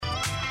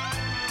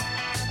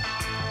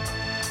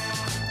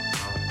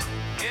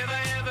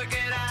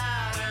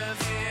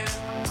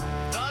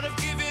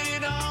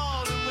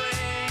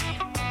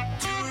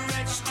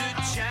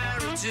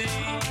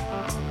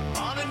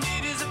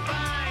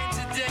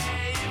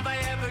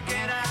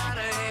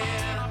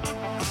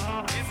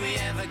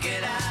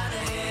get out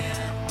of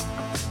here.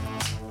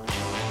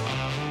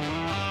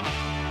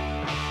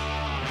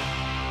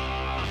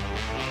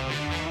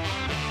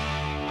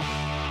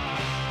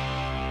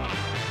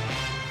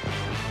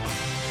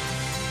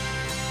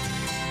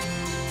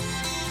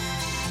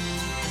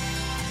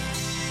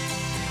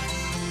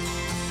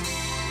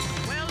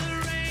 Well, the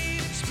rain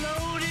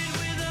exploded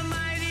with a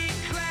mighty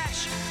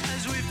crash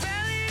as we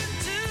fell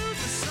into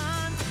the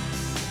sun.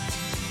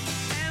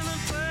 And the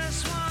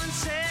first one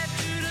said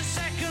to the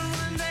second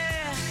one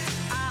there,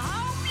 I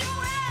hope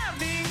you're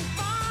having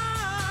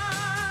fun.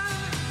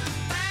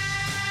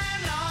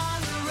 Band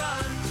on the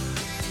run,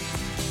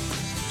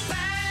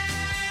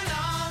 band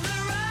on the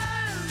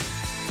run.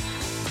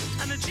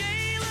 And the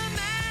jailer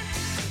man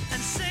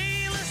and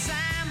sailor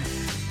Sam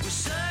were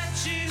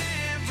searching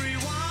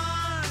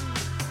everyone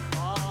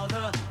for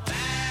the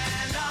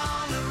band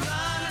on the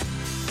run,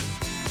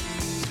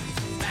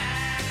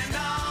 band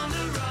on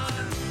the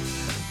run,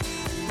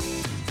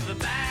 the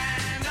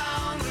band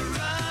on the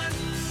run,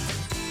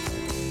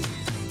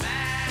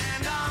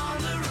 band on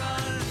the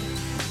run.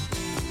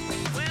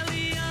 Well,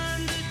 the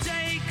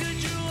undertaker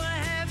drew a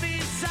heavy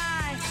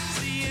sigh,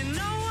 seeing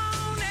no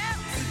one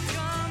else had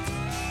come.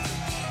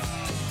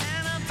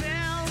 And a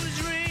bell was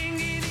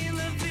ringing in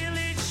the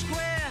village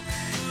square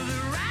for the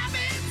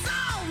rabbits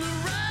on the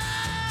run.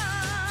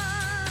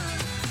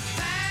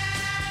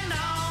 Band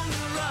on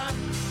the run,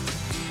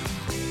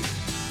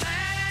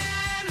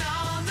 band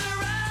on the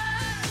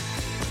run.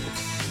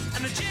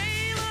 And the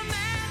jailer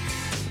man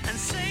and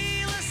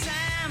sailor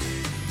Sam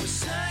were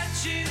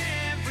searching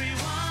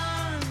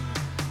everyone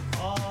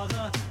for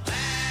the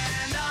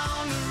band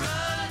on the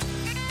run,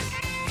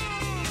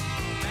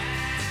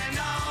 band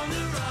on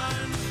the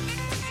run.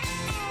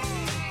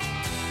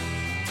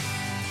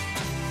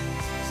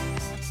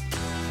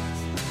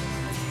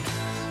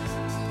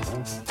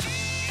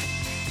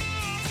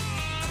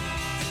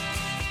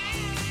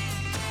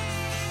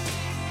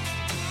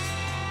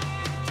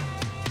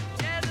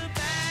 Yeah, the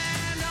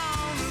band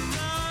on the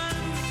run,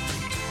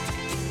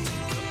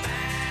 the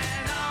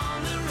band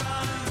on the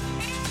run,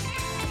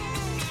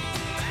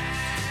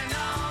 band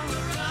on the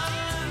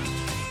run,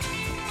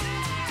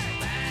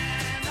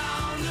 band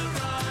on the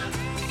run.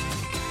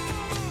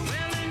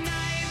 Well, the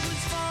night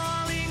was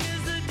falling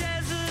as the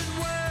desert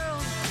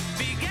world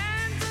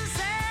began to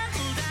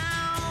settle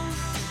down.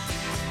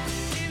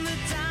 In the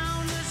town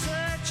they're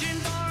searching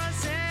for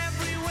us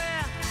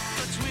everywhere,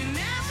 but we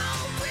never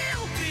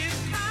will be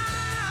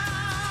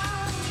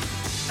found.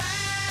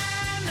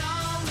 Band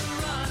on the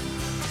run,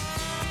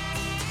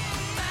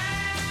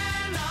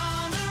 band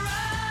on the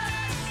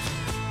run.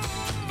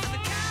 And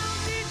the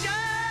county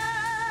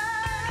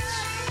judge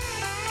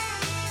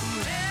who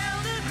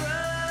held a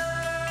grudge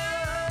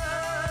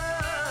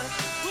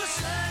will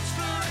search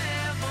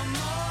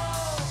forevermore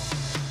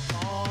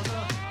for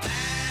the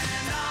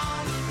band on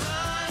the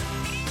run,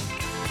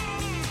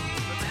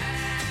 the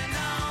band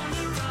on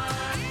the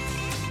run,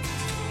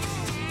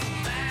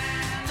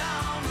 band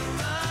on the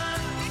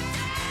run,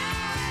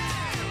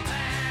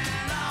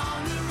 band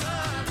on the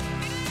run.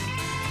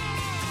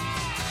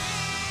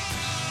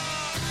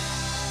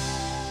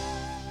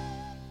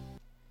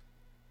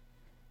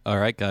 All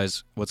right,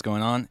 guys, what's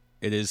going on?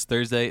 It is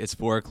Thursday. It's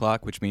 4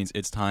 o'clock, which means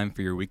it's time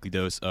for your weekly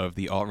dose of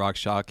the Alt Rock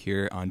Shock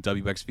here on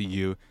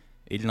WXVU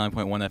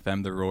 89.1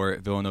 FM, The Roar,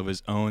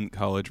 Villanova's own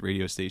college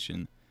radio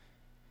station.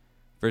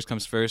 First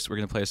comes first, we're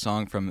going to play a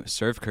song from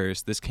Surf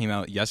Curse. This came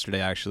out yesterday,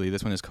 actually.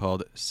 This one is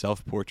called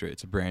Self Portrait.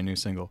 It's a brand new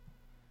single.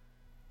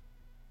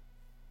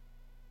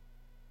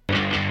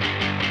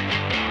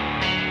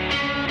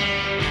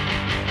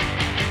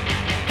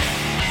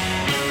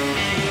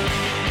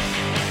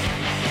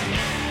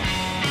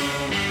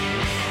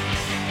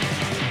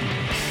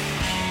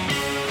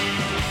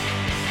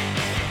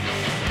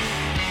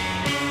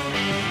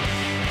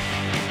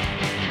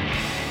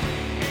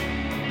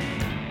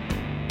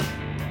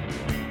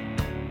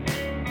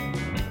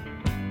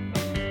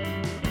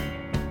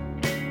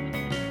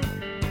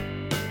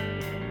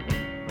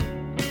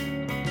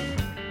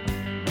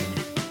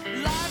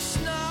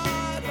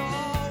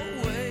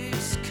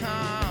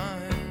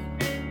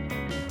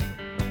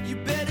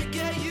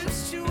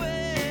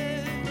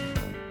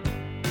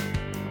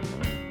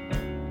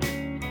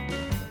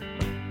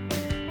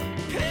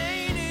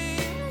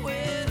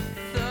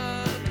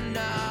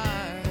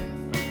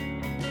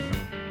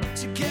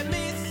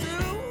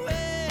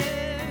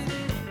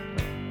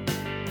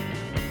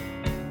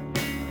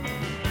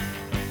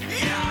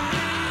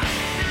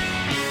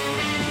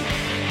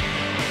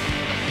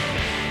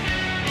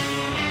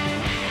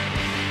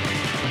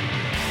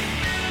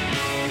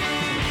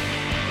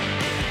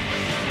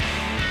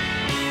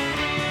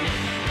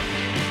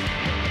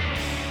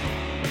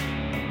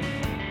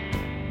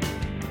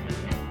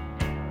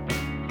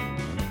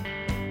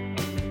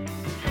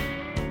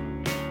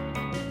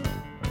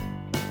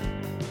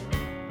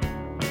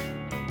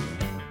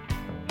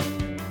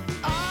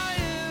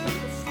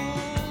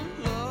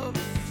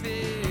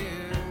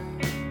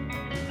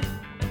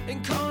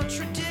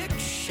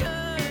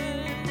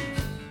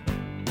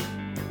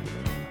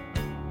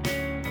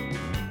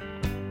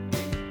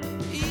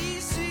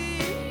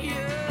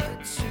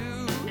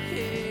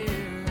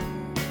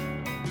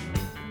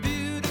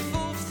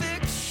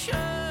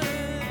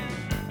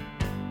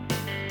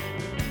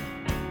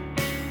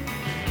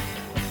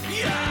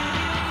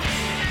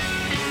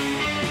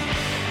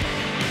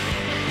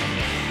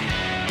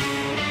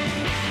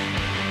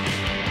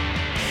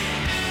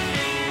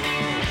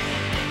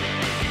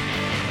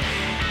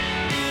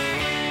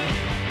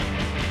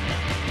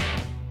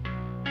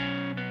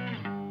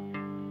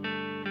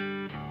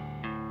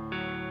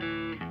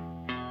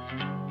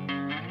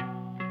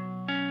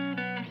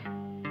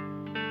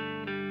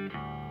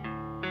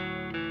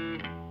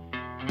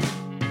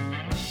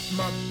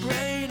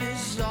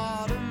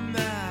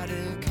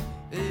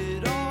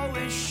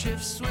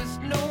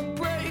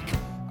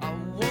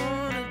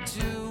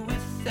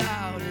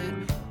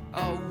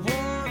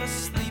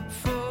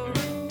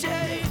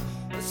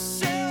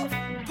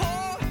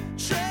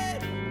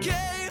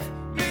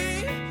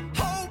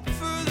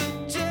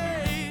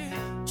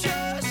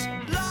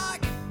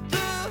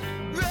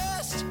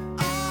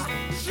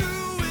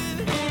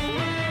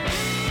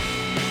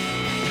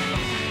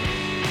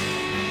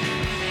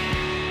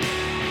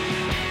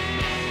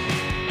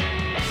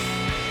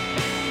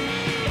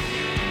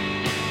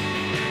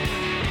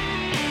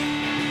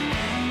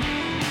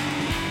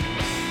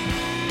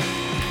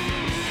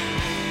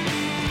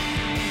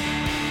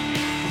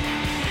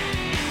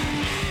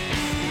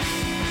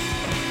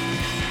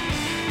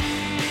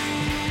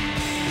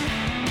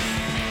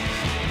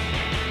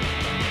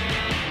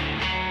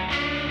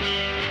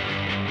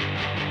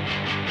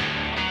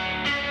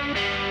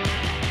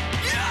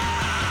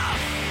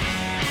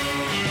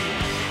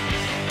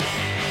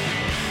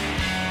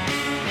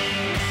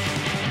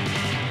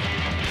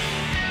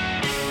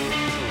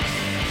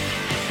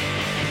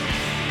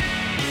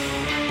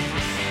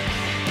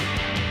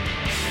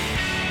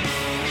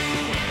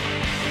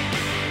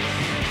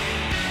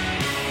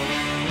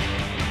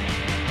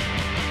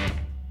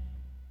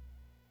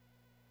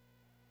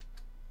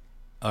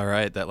 All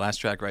right, that last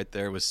track right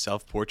there was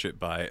Self Portrait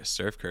by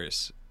Surf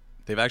Curse.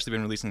 They've actually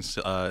been releasing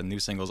new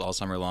singles all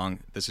summer long.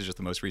 This is just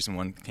the most recent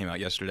one, came out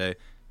yesterday.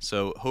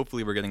 So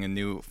hopefully we're getting a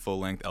new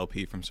full-length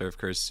LP from Surf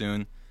Curse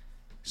soon.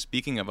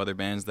 Speaking of other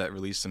bands that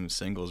released some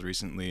singles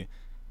recently,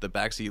 the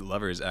Backseat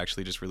Lovers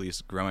actually just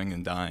released Growing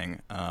and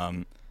Dying.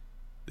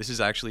 This is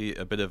actually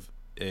a bit of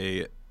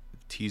a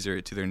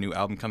teaser to their new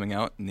album coming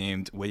out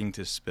named Waiting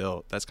to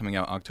Spill. That's coming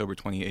out October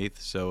 28th,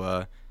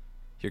 so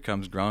here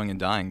comes Growing and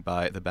Dying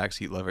by the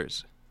Backseat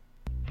Lovers.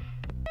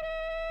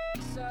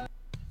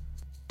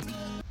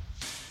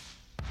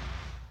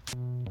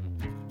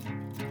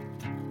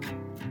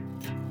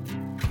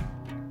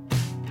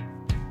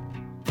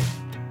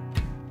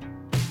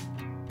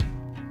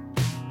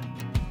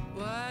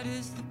 Why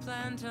does the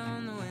plant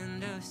on the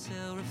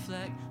windowsill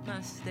reflect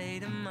my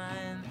state of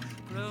mind?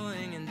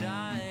 Growing and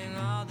dying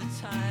all the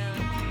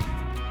time.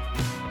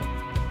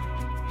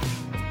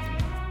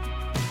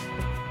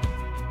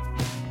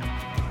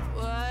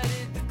 Why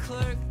did the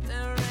clerk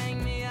that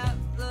rang me up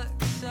look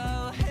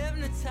so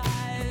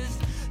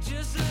hypnotized?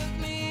 Just look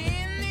me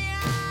in the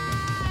eye.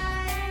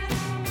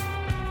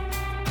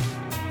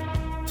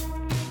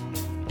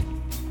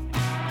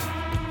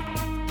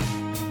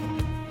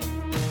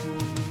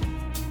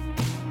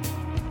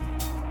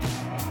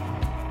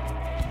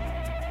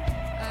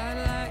 I'd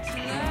like to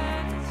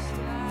let it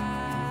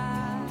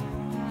slide,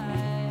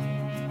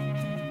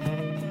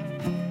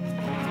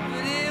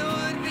 but it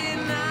would be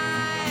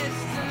nice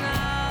to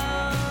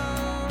know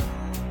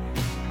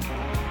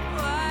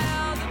why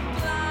all the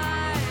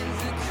blinds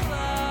are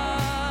closed.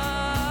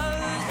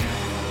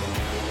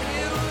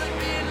 It would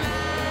be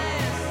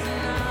nice to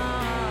know.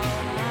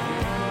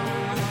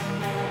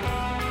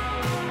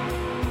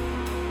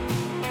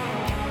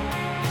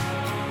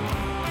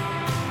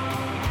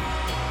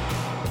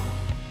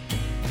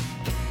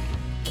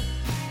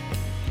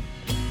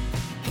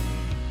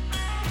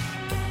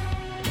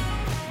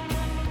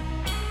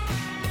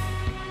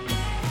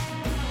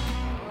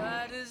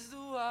 Why does the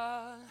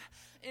wall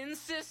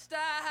insist I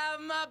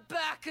have my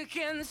back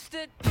against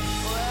it?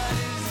 What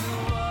is the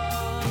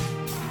wall?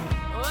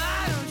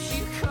 Why don't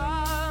you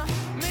call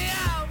me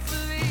out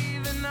for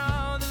leaving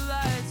all the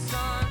lights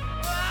on?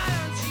 Why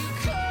don't you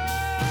call?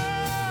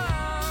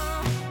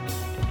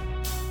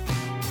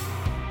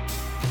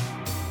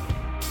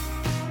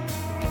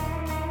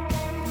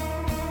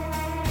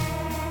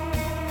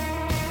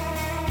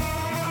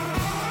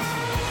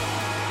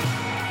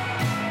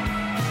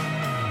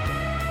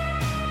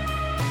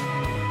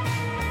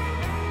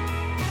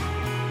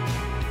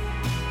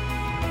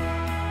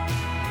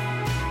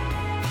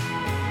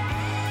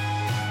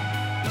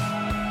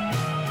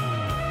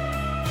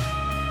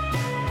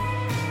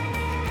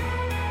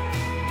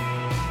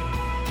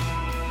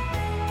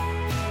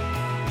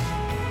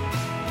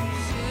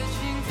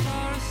 Searching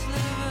for a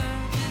sliver,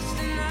 just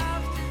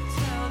enough to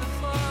tell the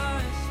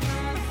forest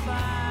from the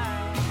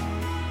fire.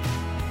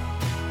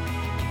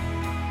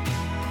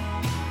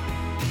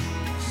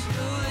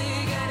 Slowly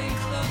getting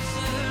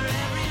closer,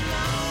 every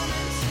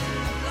moment in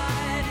the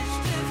light is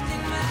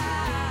drifting by.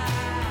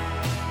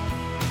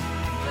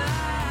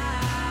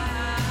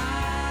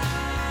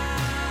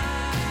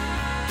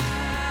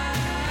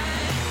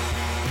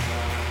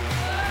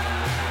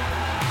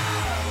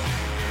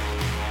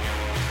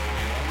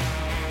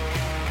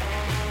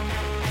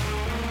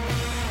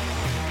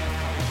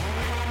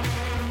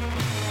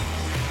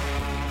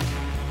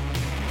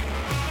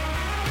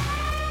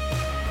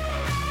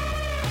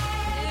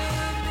 It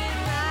would be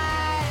nice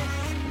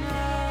to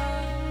know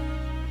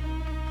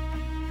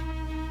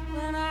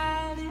when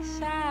I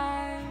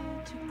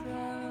decide to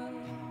grow.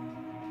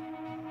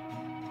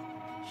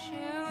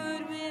 Sure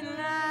would be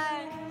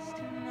nice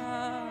to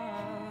know.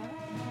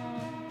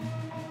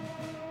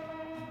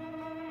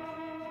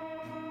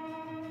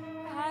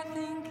 I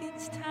think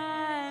it's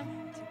time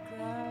to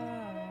grow.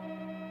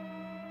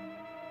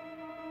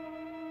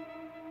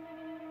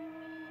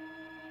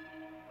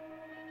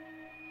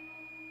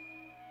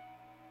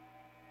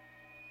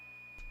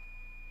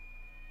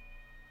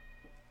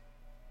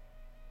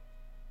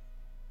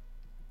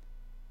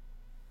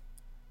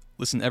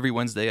 Listen every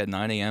Wednesday at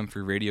 9 a.m.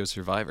 for Radio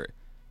Survivor.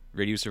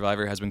 Radio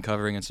Survivor has been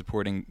covering and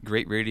supporting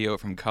great radio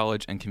from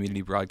college and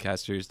community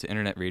broadcasters to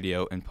internet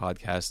radio and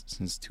podcasts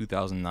since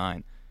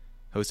 2009.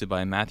 Hosted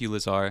by Matthew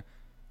Lazar,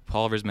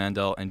 Paul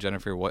Versmandel, and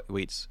Jennifer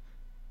Waits.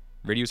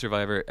 Radio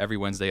Survivor every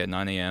Wednesday at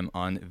 9 a.m.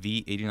 on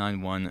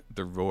V89.1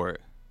 The Roar,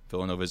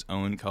 Villanova's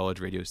own college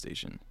radio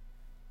station.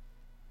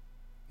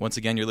 Once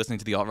again, you're listening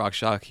to the Alt Rock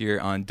Shock here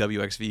on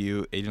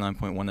WXVU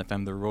 89.1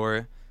 FM The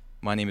Roar.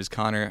 My name is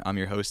Connor. I'm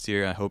your host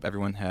here. I hope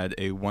everyone had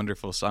a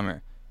wonderful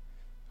summer.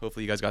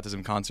 Hopefully you guys got to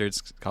some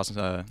concerts,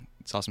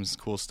 saw some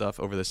cool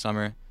stuff over the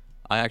summer.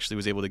 I actually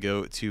was able to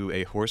go to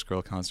a Horse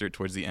Girl concert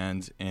towards the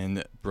end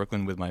in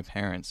Brooklyn with my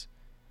parents.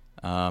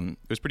 It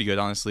was pretty good,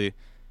 honestly.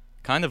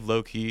 Kind of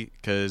low-key,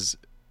 because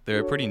they're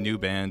a pretty new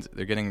band.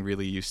 They're getting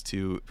really used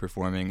to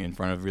performing in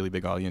front of really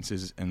big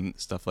audiences and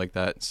stuff like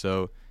that.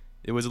 So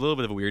it was a little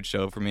bit of a weird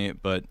show for me,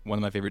 but one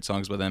of my favorite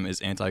songs by them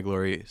is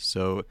Anti-Glory.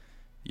 So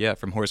Yeah,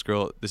 from Horse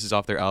Girl. This is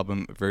off their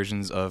album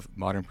Versions of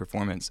Modern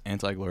Performance,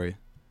 Anti-Glory.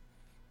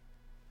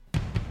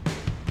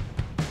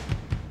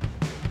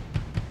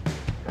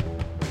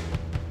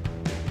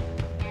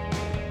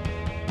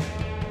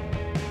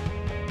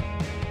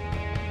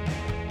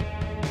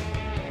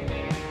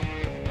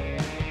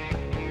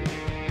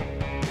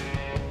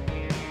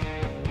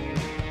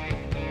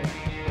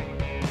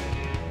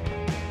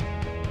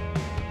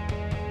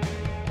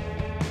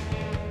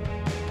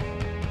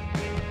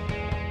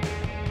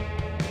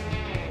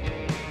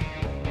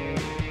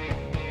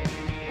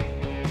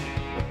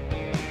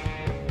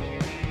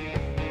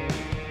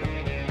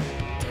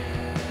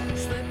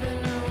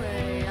 Slipping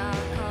away, I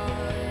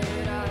call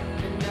it up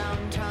and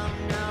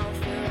downtown now,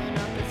 filling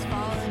up, it's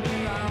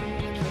falling around.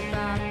 In the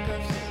back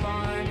of the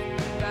barn, in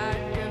the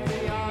back of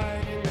the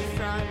yard, in the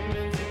front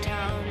of the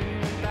town,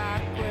 in the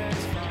back where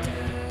it's fun.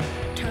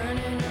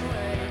 Turning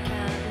away,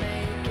 can't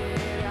make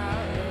it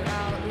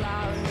out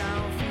loud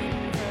now,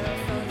 feeding for a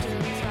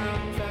floating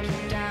town. From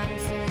a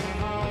dance in the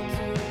hall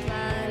to a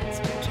plan, it's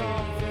too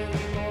tall for the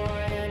boy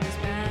and his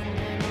band.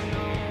 They don't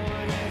know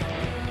what it is.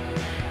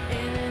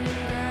 In and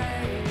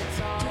gray, it's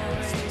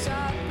always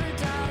up or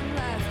down,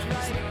 left,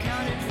 right,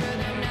 accounted for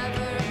them,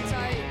 never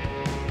uptight.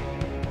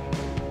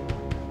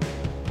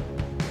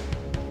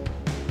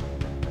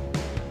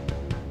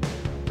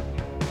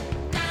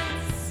 Dance, dance,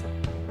 dance,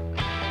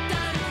 dance, dance,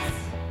 dance,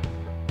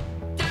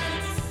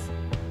 dance. Dance,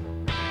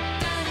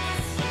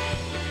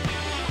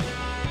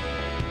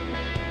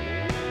 dance,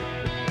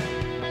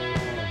 dance,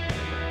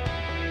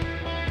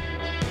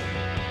 dance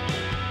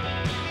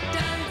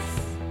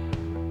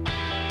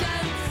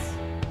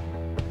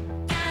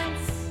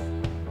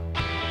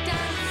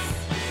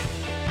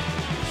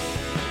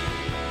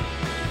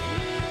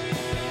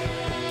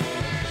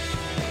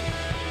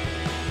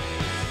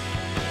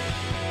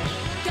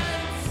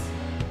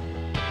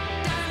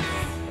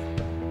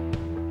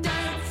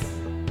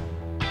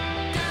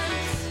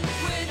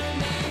with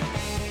me.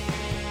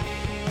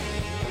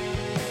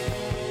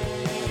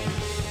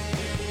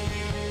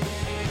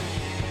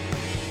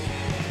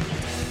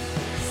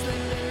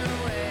 Slipping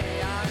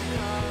away, I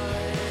call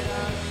it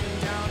up and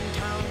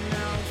downtown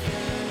now,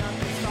 filling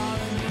up, it's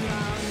falling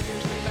around.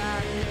 Into the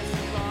back of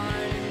the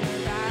barn, in the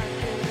back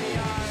of the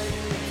yard,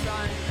 in the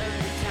front of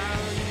the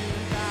town, in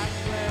the back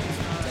where it's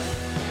fun.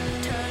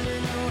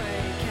 Turning away,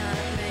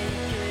 can't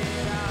make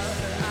it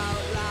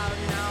out loud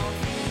now,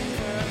 feeding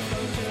for a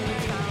floating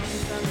town.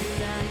 From the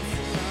dance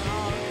in the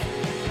hall to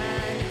the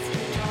plan, it's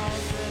too tall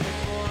for the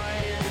boy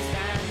and his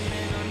band.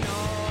 They don't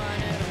know what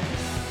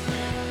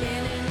it'll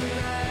in and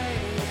gray,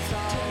 it's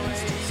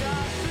always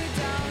up or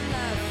down,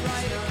 left,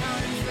 right,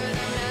 accounting for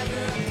them,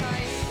 never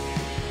uptight.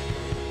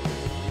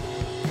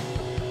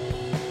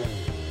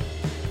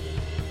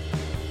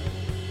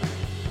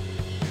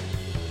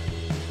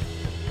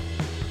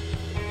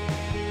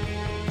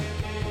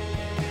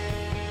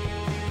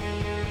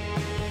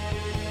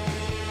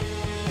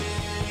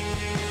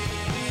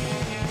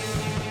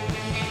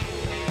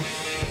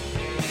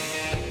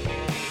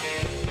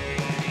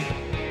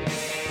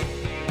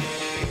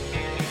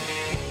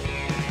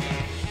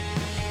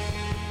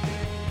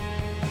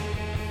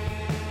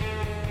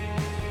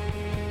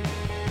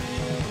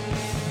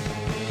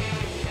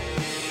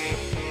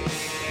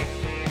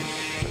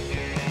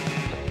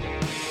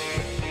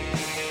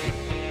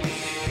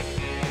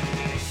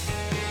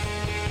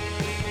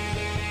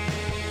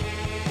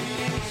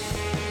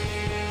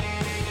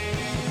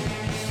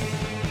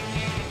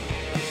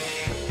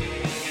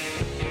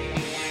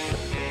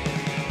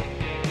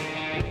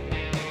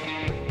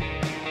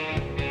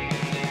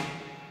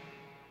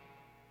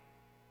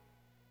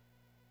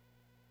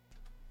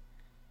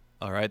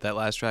 All right, that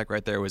last track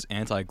right there was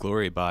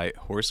Anti-Glory by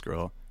Horse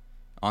Girl.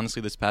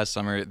 Honestly, this past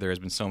summer, there has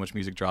been so much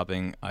music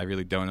dropping, I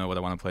really don't know what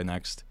I want to play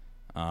next.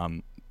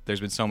 There's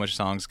been so much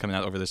songs coming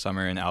out over the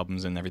summer and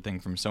albums and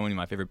everything from so many of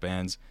my favorite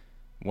bands.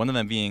 One of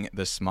them being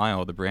The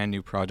Smile, the brand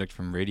new project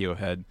from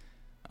Radiohead.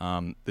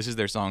 This is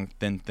their song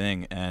Thin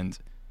Thing, and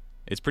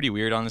it's pretty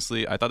weird,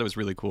 honestly. I thought it was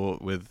really cool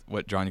with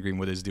what Johnny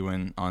Greenwood is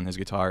doing on his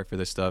guitar for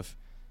this stuff.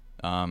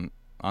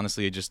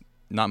 Honestly, just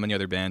not many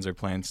other bands are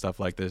playing stuff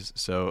like this,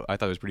 so I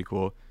thought it was pretty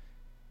cool.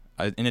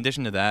 In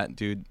addition to that,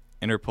 dude,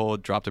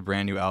 Interpol dropped a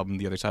brand new album,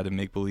 The Other Side of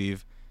Make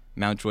Believe.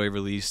 Mountjoy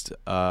released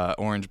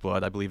Orange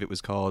Blood, I believe it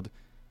was called.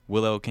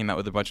 Willow came out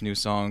with a bunch of new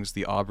songs,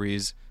 The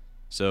Aubreys.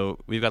 So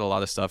we've got a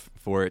lot of stuff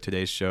for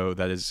today's show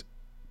that has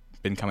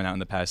been coming out in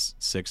the past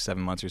 6-7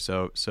 months or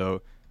so.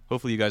 So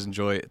hopefully you guys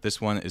enjoy.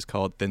 This one is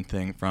called Thin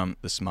Thing from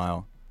The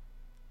Smile.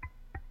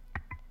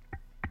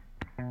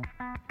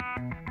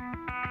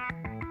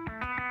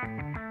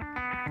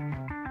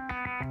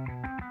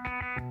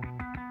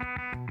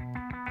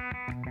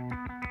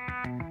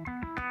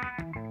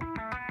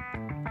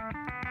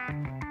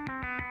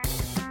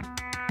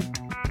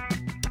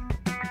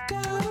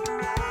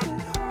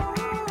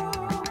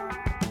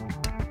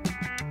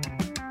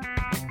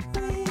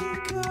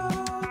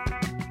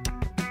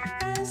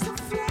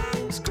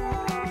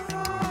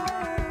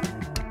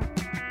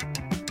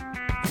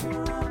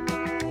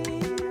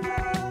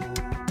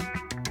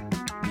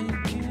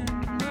 You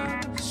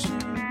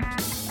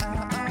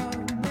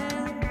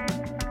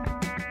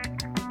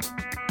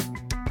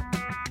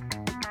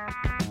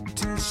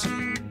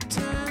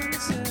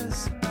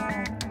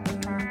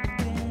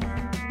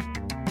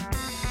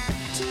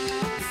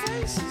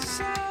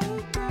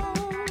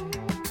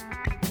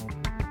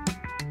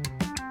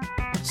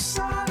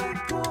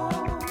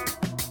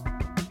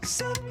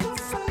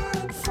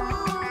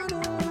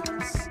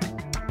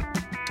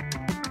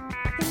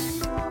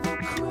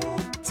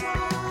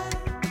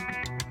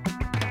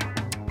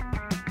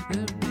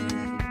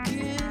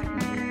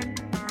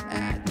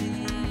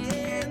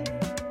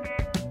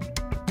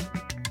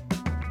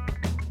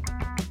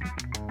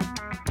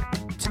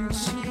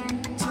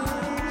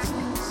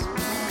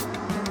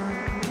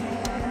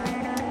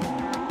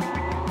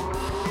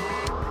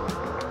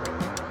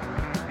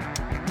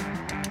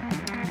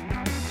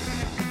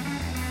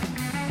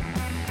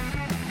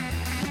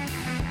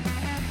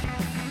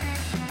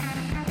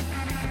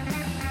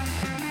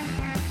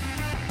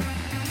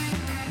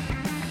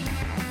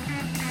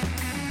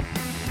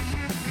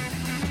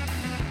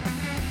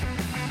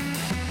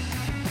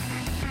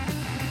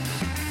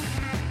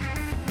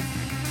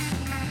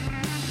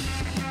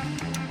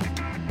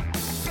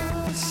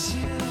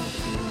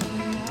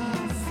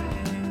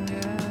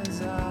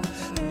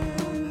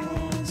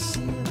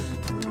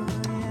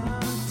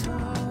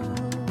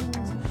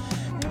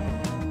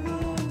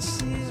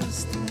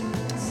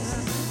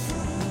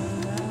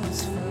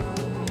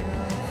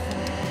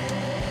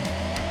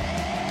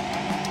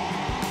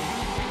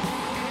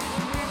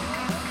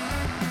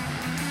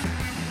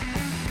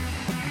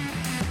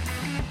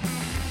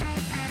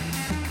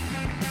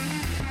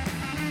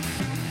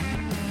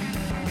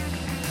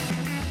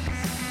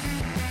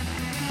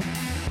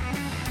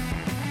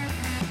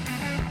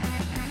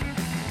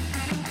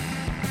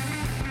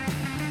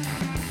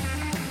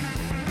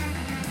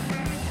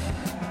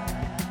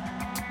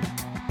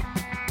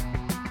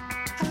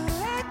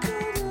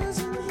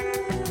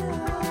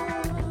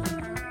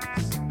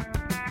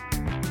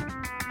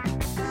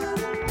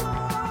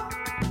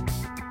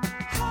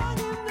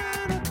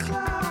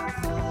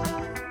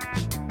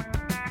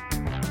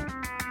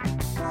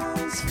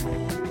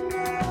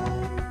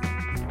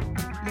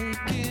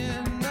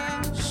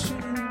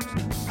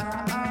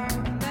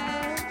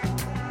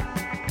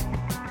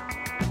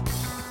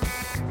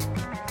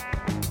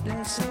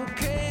it's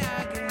okay,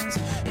 I guess.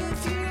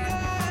 If you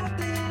like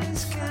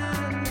this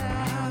kind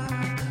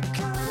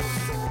of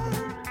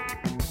fun,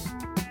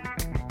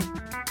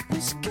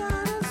 it's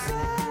kind of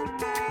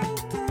fun,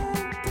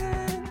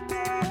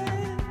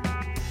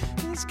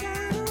 it's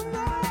kind of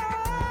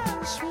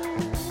nice,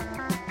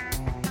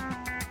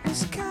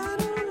 it's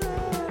kind of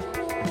love,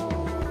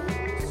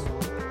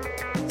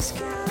 it's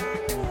kind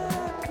of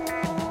love,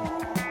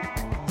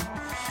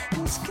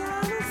 it's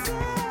kind of fun.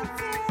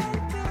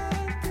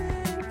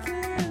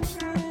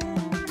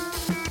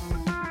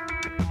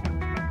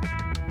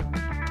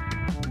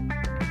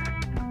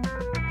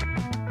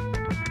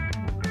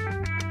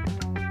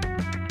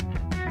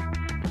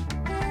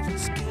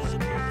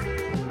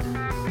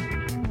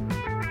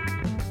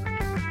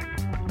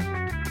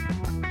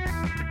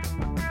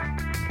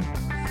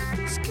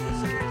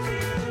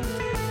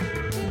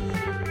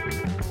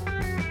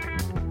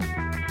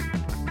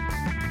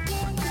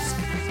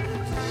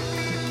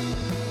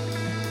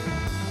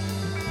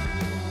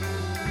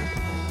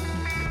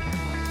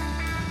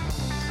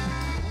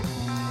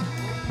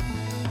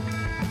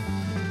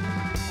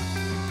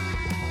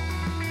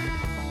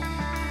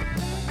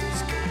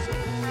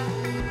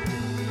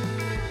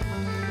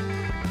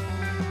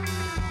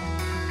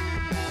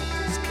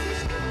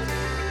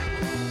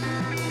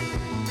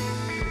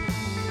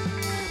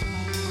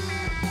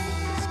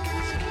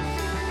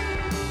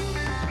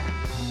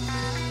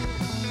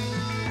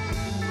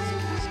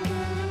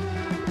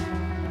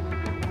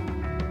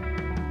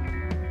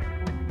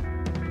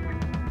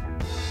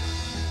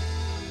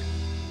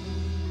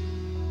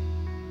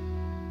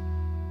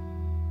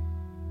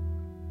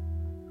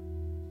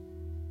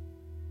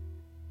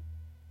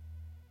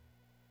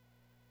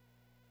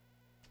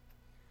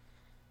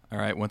 All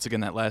right, once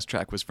again, that last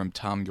track was from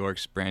Tom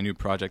York's brand new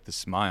project, The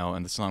Smile,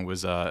 and the song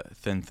was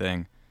Thin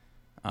Thing.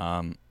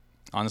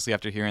 Honestly,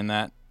 after hearing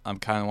that, I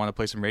kind of want to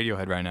play some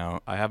Radiohead right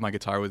now. I have my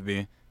guitar with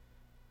me.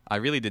 I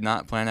really did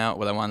not plan out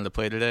what I wanted to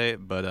play today,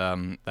 but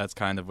that's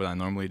kind of what I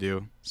normally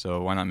do,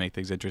 so why not make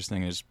things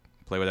interesting and just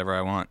play whatever I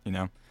want, you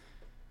know?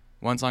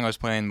 One song I was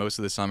playing most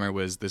of the summer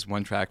was this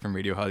one track from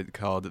Radiohead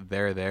called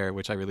There There,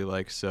 which I really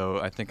like, so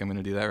I think I'm going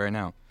to do that right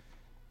now.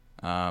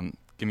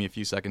 Give me a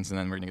few seconds and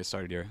then we're going to get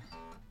started here.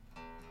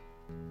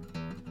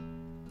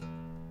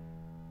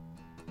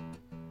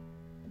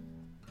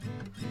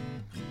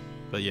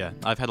 But yeah,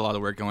 I've had a lot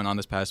of work going on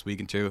this past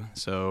week and two,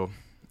 so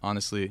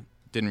honestly,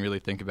 didn't really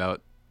think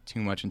about too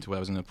much into what I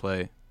was going to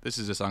play. This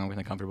is a song I'm kind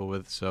of comfortable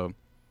with, so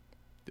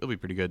it'll be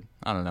pretty good.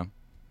 I don't know.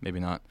 Maybe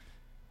not.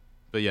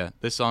 But yeah,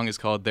 this song is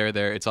called There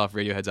There. It's off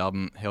Radiohead's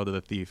album, Hail to the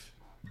Thief.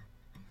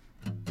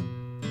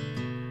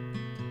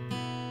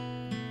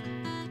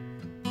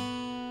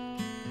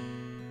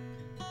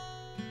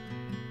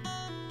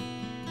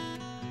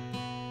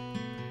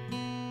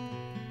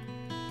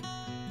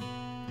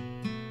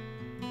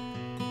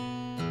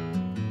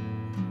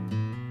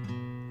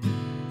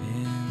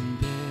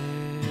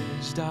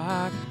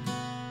 Dark,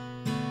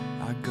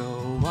 I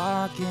go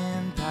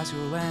walking past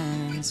your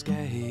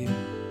landscape.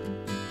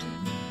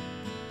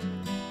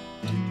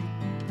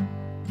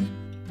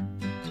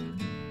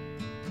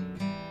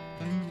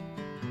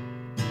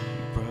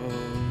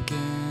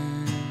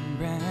 Broken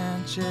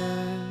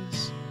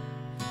branches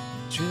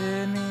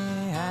trip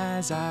me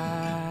as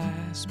I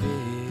speak.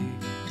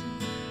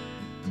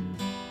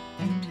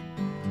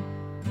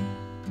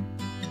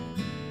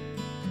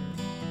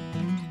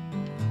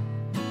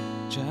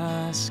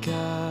 Just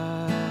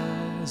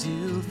 'cause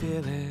you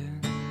feel it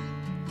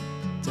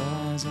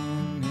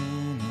doesn't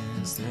mean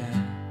it's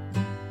there.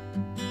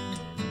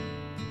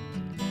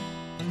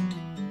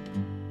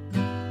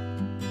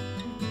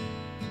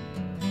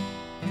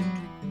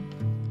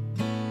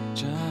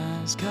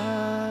 Just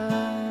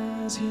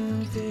 'cause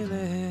you feel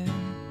it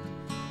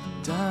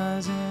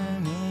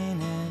doesn't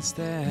mean it's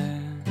there.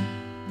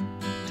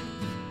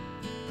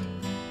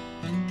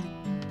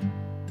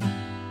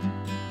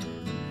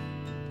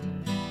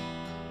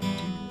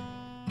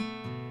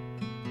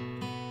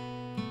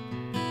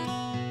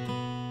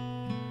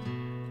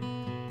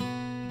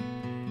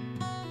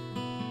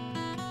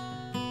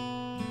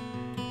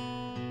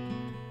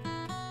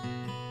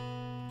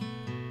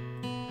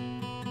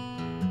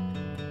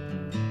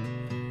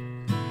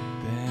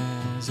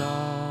 There's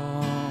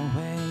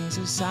always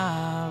a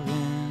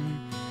siren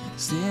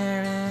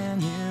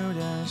steering you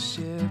to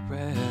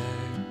shipwreck.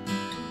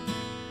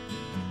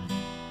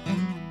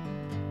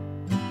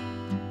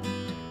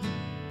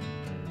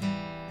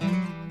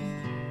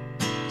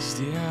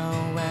 Steer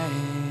away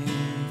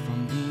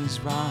from these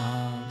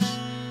rocks,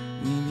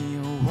 leave me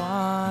a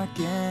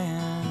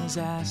walking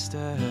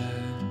disaster.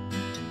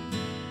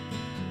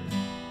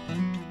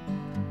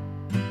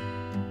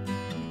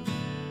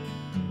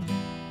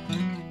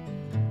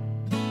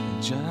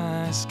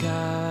 Just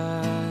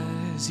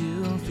 'cause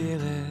you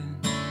feel it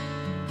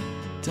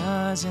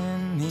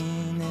doesn't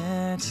mean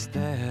it's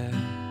there.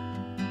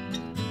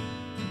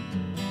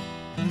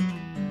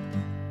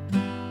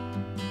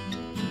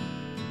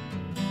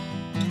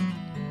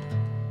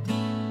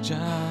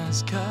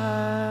 Just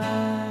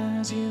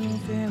 'cause you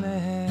feel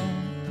it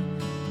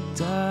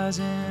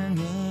doesn't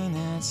mean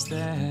it's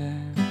there.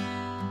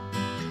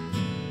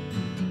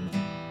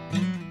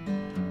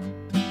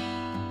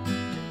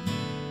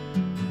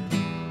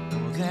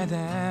 We'll get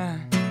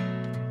there.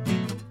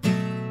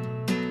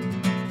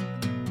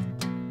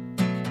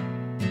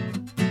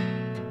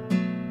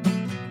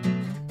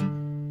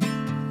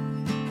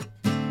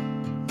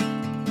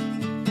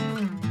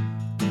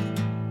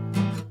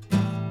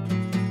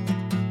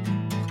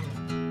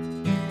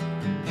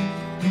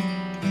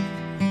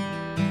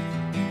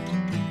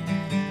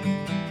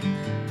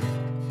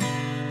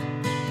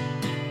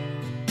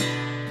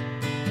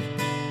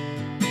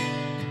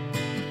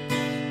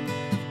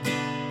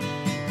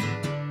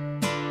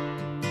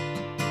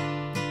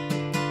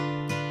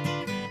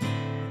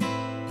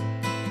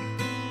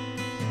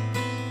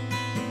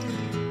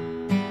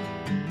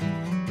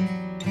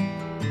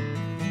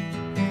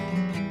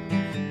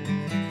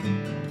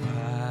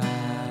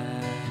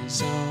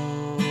 So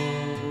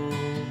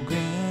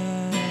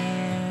green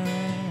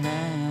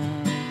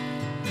and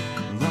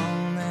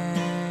lonely,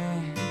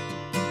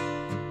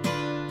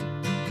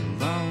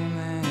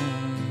 lonely,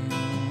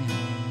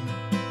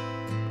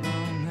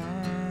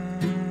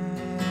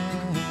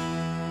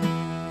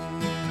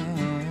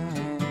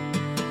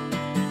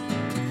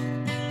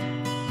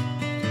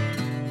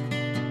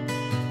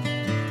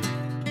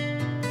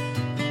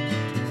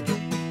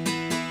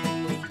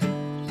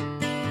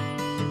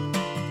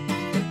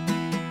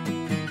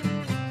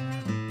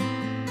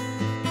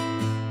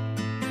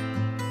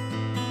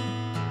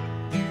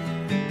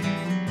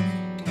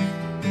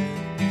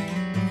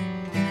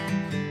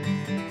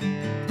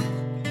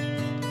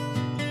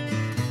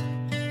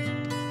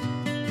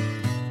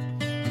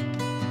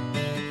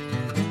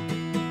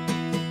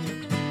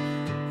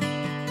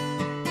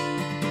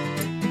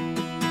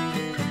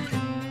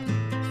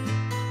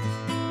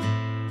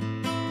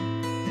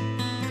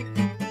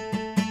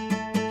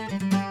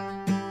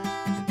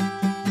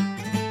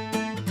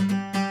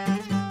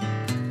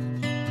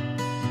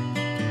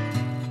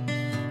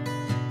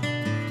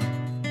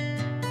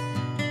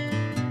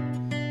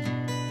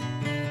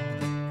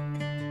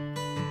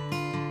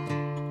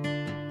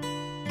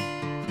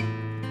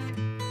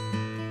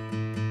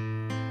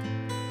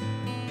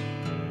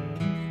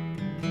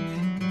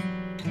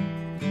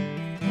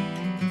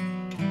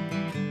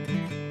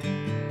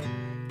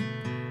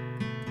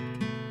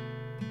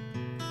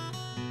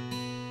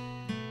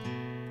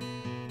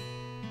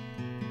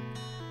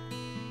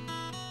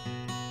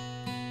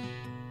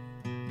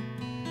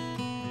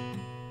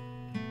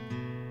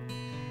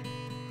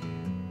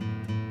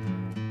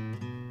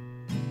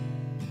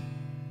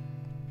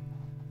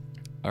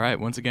 All right,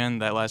 once again,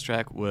 that last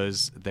track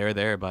was There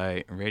There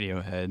by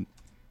Radiohead.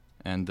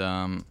 And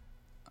I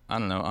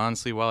don't know,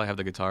 honestly, while I have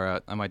the guitar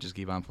out, I might just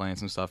keep on playing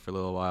some stuff for a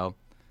little while.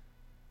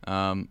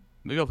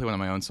 Maybe I'll play one of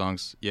my own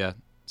songs. Yeah.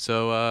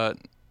 So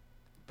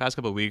past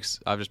couple of weeks,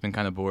 I've just been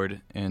kind of bored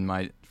in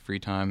my free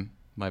time,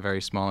 my very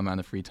small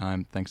amount of free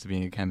time, thanks to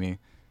being a chemie.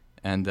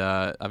 And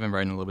I've been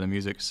writing a little bit of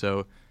music,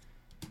 so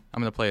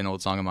I'm going to play an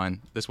old song of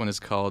mine. This one is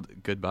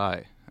called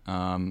Goodbye.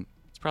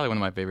 It's probably one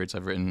of my favorites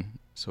I've written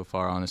so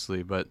far,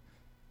 honestly, but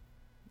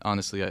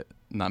honestly,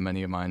 not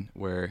many of mine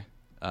were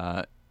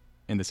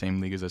in the same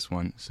league as this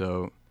one.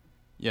 So,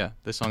 yeah,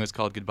 this song is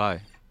called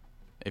Goodbye.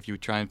 If you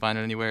try and find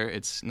it anywhere,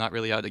 it's not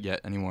really out yet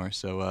anymore.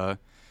 So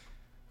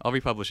I'll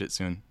republish it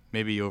soon.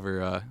 Maybe over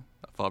a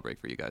fall break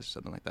for you guys or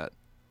something like that.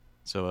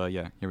 So,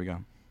 yeah, here we go.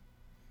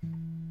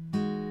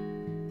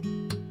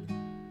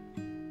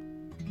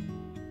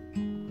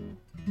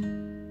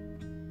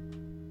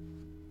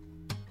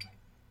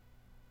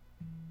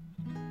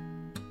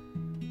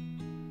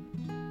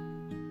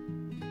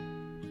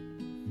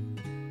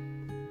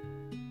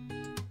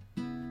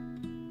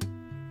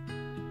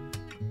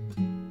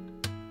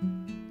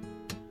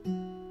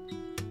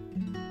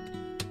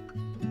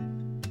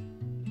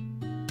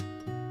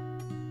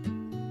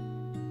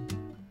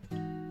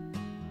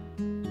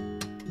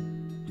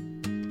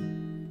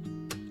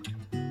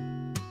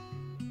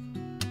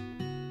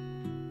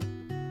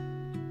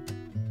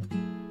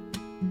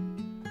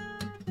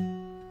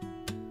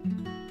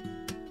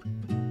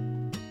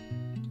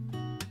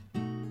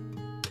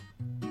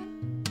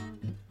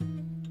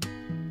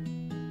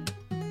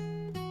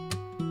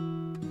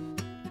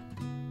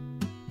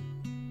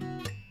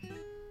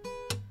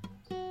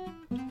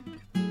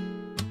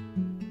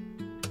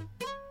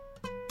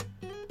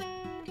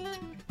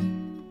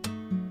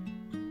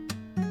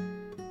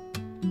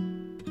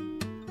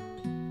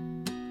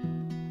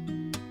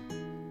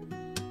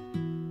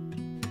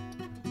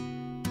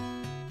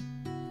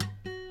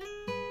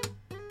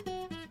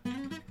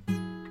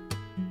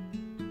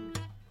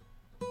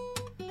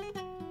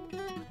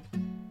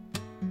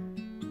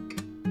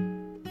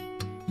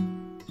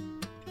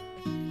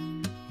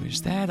 Wish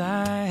that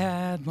I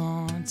had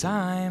more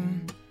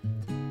time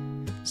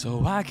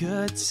so I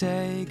could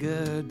say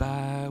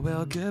goodbye.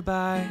 Well,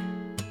 goodbye.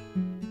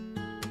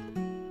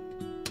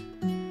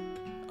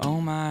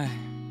 Oh my.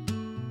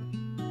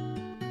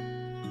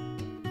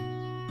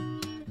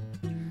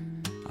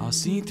 I'll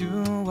see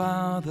through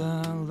all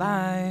the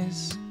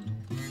lies.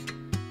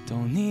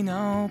 Don't need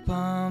no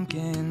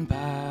pumpkin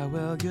pie,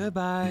 well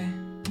goodbye.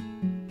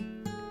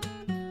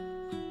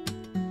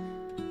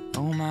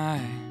 Oh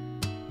my.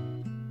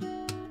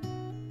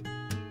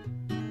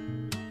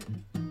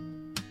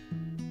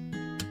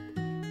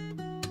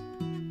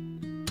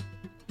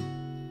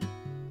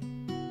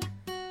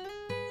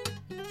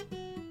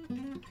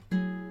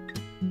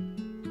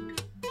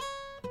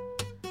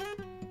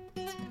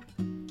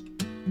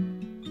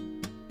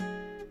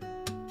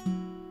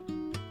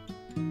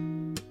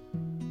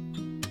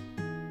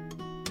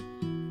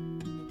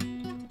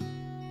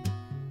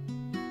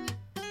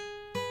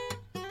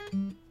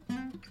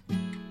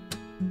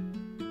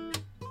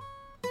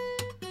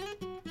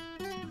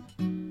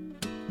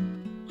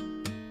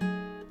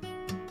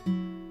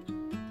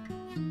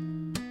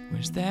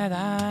 Wish that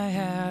I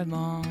had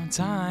more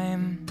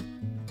time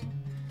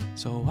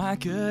so I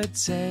could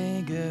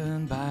say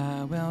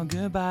goodbye, well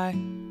goodbye.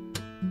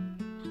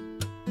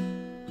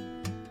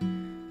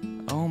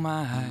 Oh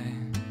my.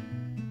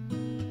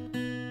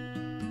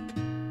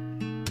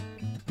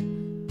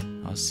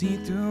 I'll see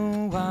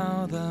through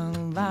all the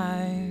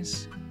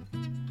lies.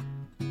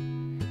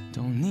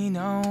 Don't need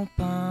no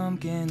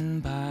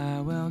pumpkin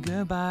pie, well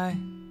goodbye.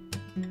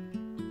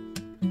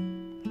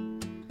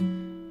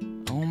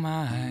 Oh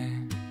my.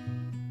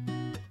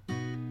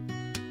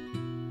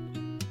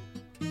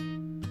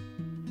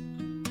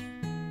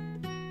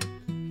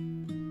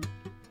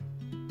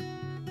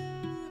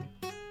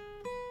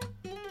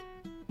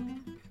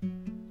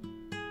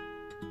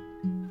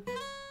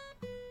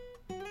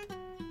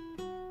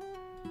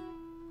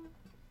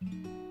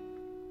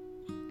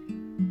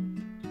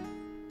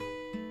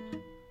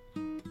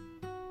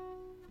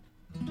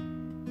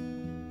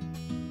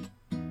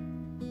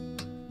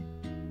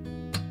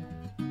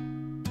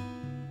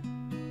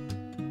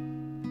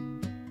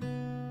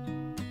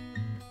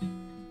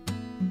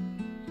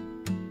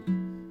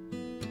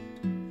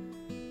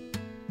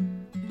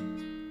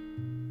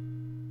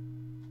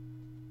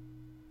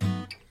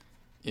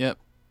 Yep,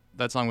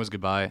 that song was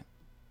Goodbye.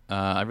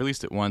 I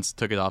released it once,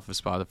 took it off of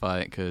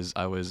Spotify because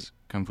I was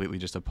completely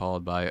just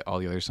appalled by all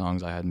the other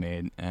songs I had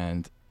made,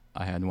 and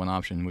I had one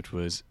option, which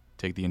was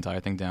take the entire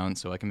thing down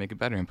so I can make it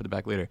better and put it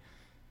back later.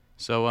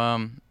 So,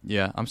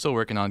 yeah, I'm still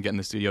working on getting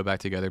the studio back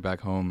together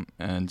back home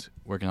and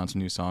working on some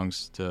new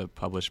songs to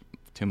publish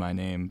to my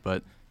name,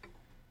 but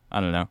I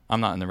don't know. I'm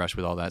not in a rush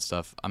with all that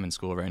stuff. I'm in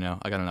school right now.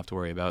 I got enough to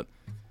worry about.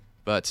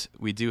 But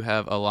we do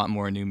have a lot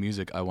more new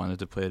music I wanted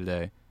to play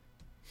today.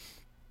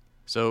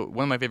 So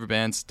one of my favorite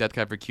bands, Death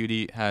Cab for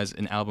Cutie, has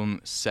an album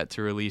set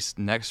to release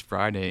next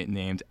Friday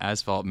named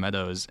Asphalt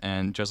Meadows,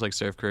 and just like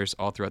Surf Curse,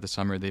 all throughout the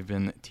summer they've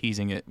been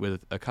teasing it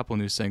with a couple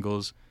new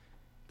singles.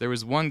 There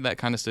was one that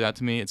kind of stood out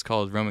to me. It's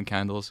called Roman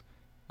Candles.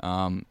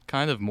 Kind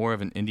of more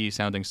of an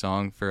indie-sounding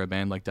song for a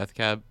band like Death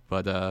Cab,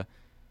 but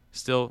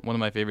still one of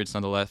my favorites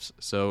nonetheless.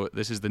 So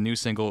this is the new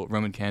single,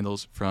 Roman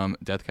Candles, from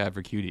Death Cab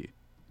for Cutie.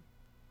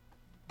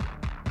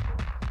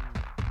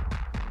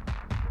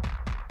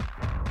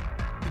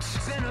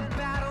 It's been a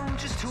battle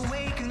just to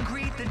wake and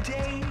greet the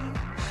day.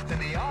 Then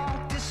they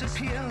all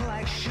disappear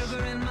like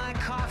sugar in my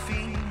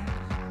coffee.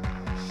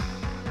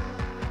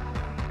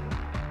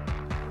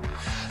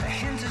 A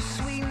hint of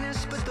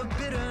sweetness, but the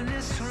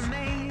bitterness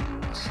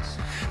remains.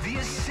 The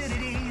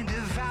acidity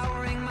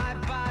devouring my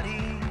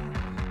body.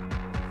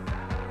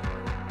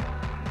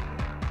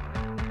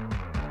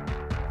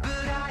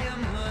 But I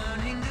am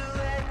learning to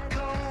let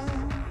go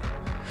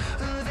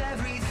of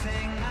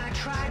everything I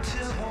tried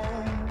to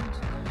hold.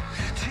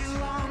 Too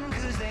long,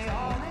 'cause they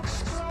all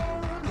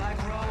explode like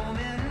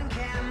Roman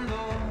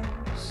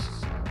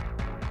candles.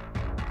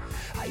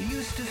 I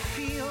used to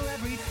feel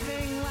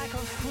everything like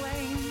a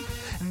flame.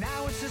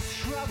 Now it's a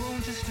struggle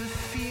just to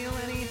feel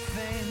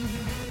anything.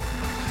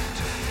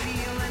 To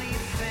feel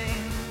anything.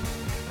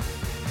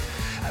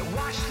 I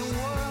watch the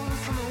world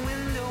from a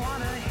window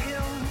on a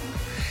hill.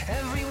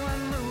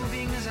 Everyone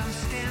moving as I'm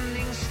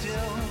standing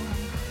still.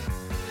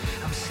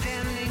 I'm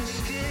standing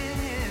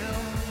still.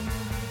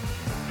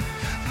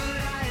 But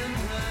I am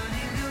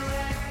learning to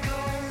let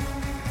go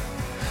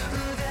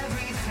of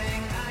everything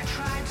I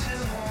tried to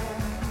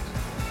hold.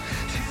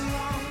 Too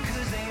long,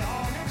 'cause they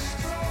all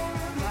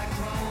explode like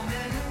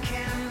Roman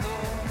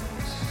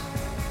candles.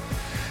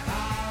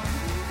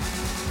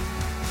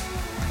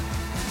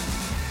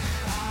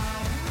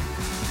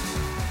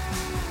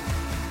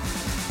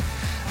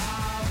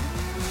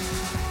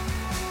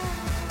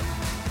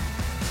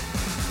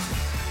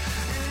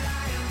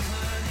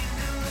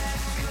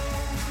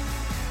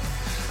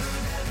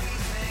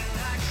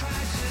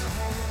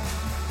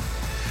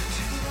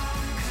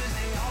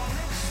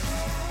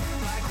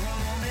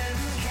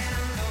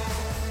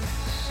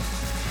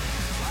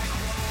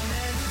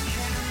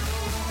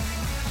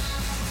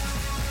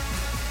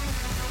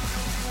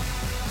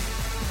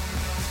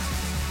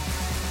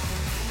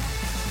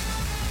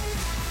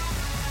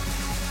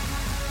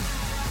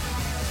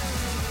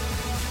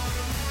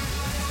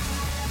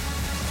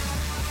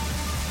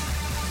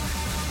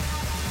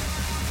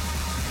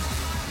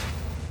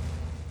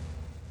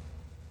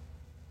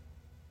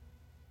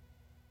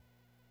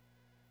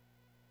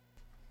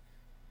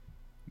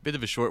 Bit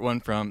of a short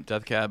one from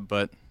Death Cab,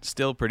 but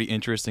still pretty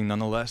interesting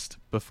nonetheless.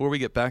 Before we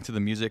get back to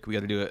the music, we got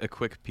to do a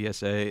quick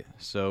PSA.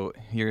 So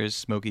here is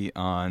Smokey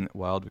on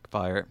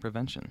wildfire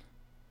prevention.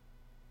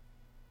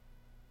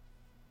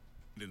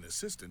 An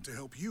assistant to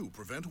help you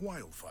prevent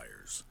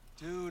wildfires.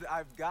 Dude,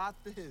 I've got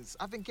this.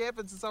 I've been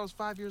camping since I was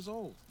 5 years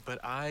old. But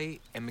I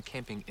am a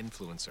camping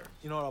influencer.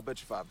 You know what? I'll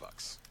bet you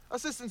 $5.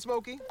 Assistant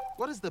Smokey,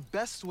 what is the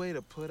best way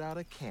to put out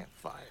a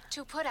campfire?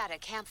 To put out a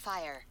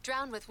campfire,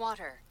 drown with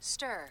water,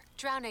 stir,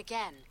 drown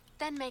again.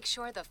 Then make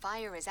sure the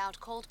fire is out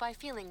cold by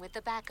feeling with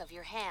the back of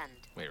your hand.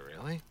 Wait,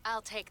 really?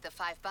 I'll take the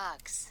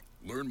 $5.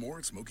 Learn more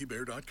at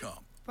SmokeyBear.com.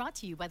 Brought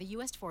to you by the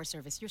U.S. Forest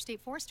Service, your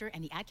state forester,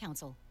 and the Ad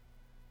Council.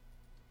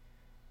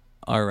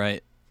 All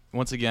right.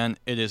 Once again,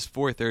 it is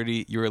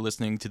 4:30. You are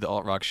listening to the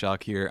Alt Rock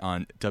Shock here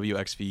on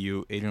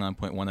WXVU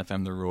 89.1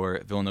 FM The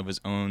Roar, Villanova's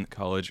own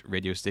college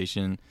radio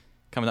station.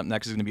 Coming up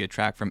next is going to be a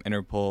track from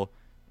Interpol.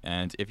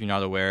 And if you're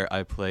not aware,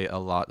 I play a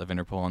lot of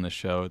Interpol on this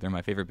show. They're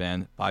my favorite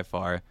band by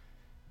far.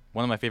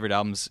 One of my favorite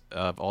albums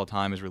of all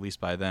time is released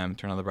by them,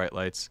 Turn on the Bright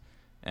Lights.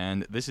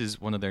 And this is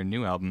one of their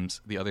new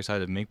albums, The Other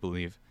Side of Make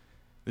Believe.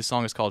 This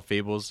song is called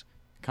Fables.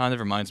 Kind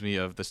of reminds me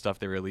of the stuff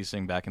they were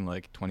releasing back in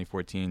like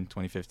 2014,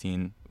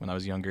 2015 when I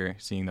was younger,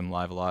 seeing them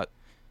live a lot.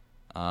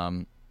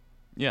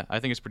 Yeah, I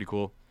think it's pretty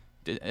cool.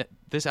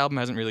 This album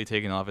hasn't really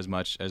taken off as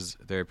much as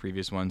their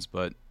previous ones,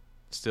 but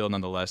still,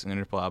 nonetheless, an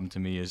Interpol album to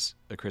me is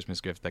a Christmas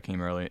gift that came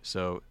early.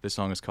 So this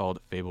song is called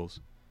Fables.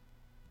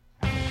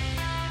 You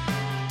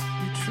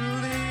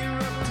truly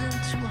erupt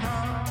into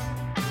heart.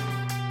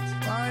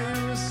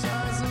 Fire a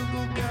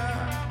sizable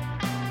guy.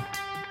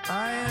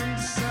 I am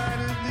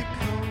decidedly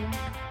cold.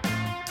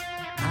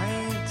 I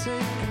ain't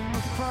taking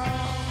the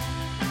fall.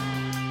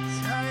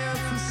 I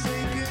have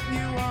forsaken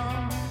you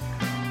all.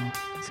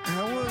 I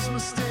was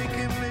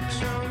mistakenly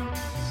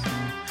chose.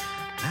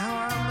 Now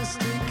I'm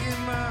mistaken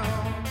my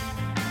own.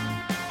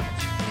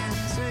 You can't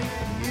take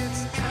me,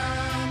 it's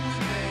time to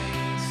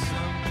make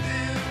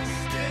something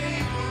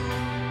stable.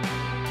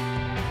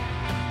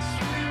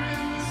 Swear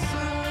in the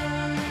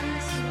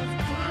signs of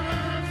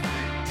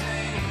perfect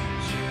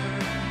danger.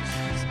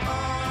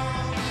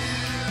 All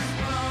is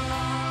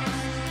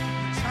lost,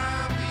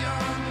 time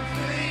beyond the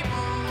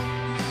fables.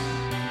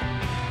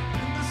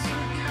 In the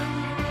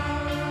circular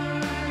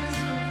eyes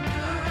of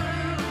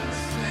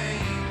guileless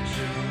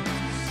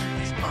angels.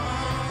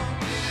 All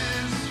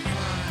is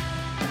fine.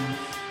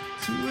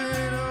 Do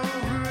it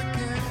over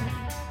again.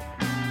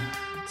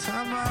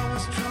 Time I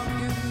was drunk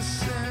in the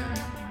sand.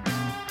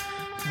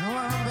 Now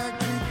I'm back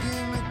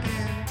drinking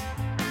again.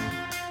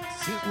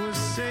 'Cause it was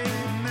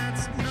saying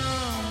that's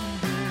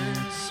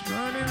numbness.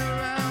 Running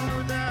around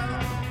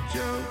without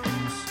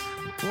jokes.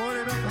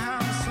 Boarded up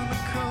house on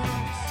the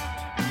coast.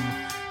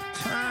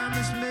 Time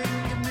is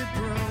making me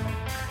broke.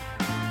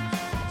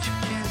 You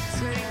can't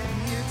take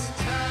me, it's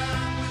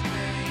time to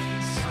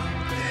make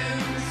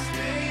something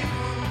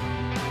stable.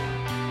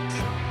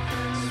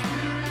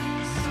 Swear in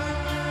the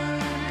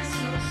signs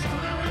of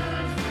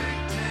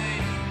perfect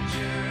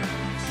danger.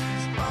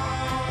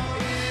 All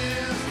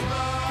is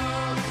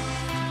lost,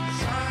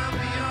 time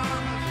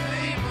beyond the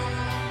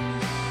fables.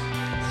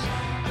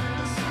 In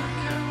the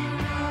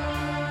circular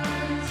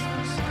eyes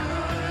of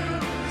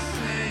skyless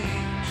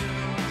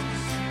angels.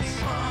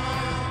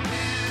 All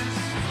is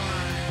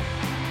fine.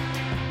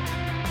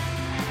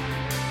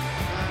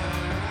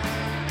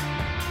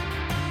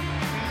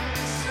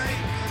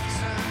 Sacred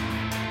time.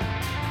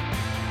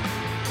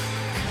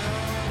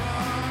 Come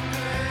on,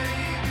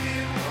 baby,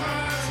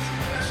 what's the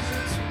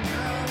question to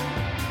know?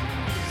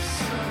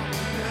 So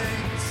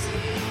late.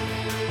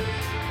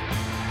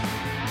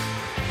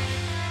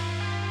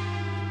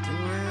 Do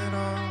it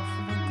all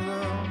for the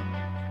glow.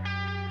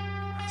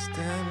 I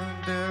stand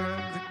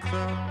unbearably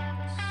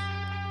close.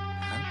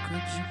 How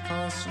could you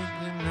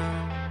possibly know?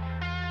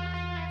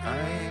 I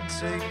ain't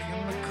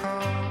taking the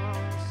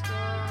cost.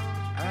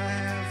 I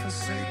have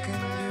forsaken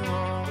you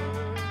all.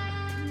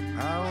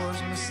 I was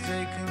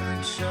mistakenly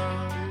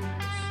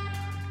chose.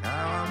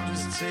 Now I'm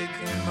just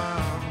taking my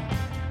own.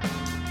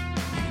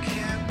 You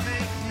can't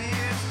make me,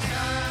 it's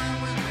time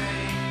to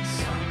make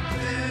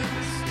something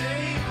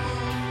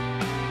stable.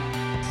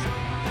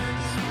 Swear in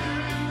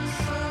the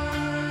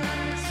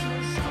signs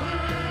of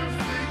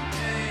perfect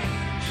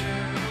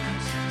danger.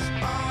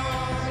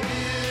 All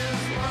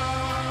is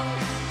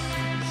lost,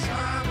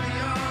 time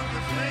beyond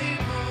the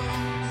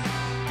fables.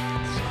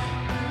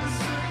 In the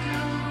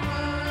circular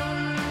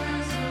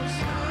eyes of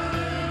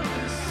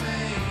skyless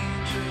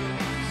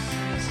angels.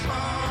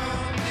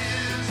 All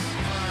is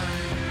fine.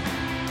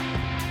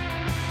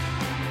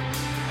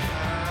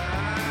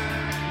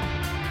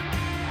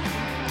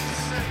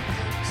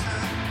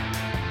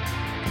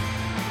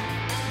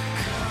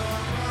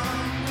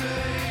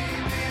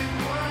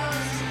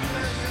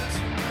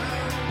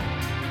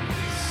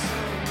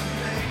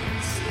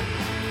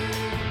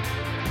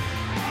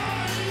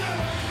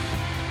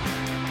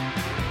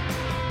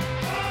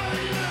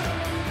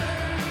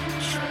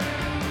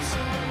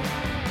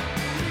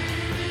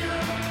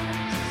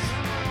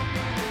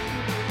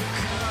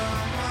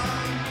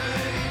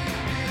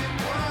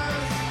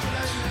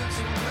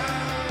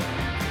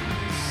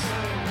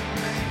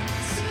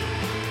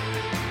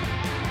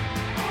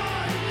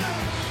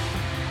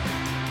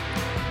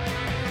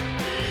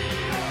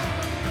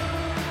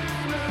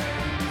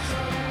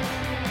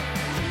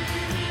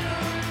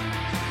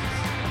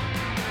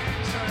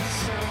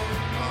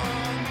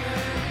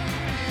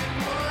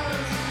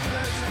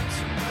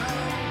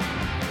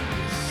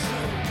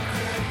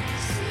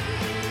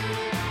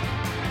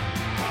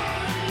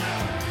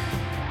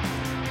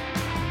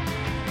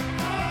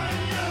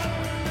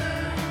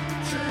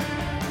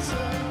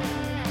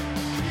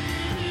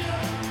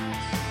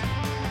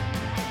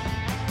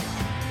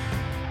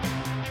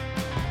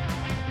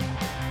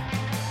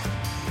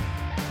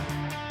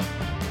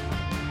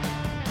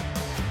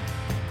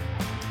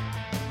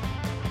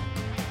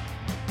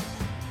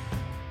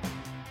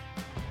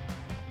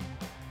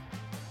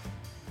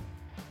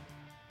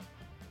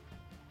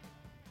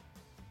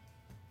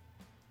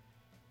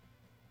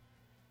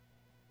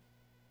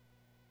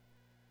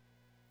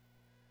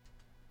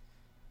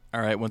 All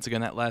right, once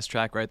again, that last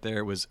track right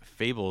there was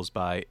Fables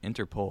by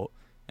Interpol,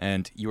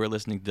 and you are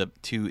listening to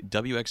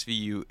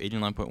WXVU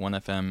 89.1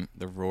 FM,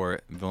 The Roar,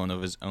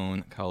 Villanova's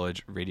own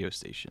college radio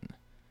station.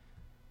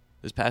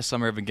 This past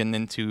summer, I've been getting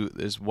into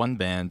this one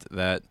band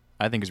that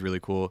I think is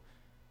really cool.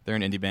 They're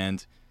an indie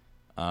band.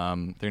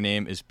 Their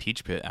name is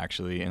Peach Pit,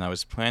 actually, and I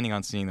was planning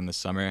on seeing them this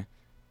summer.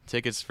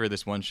 Tickets for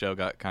this one show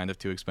got kind of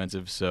too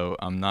expensive, so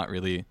I'm not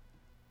really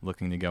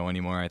looking to go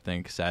anymore, I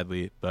think,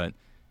 sadly, but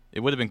it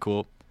would have been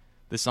cool.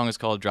 This song is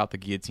called Drop the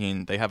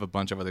Guillotine. They have a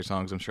bunch of other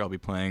songs I'm sure I'll be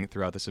playing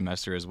throughout the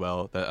semester as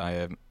well that I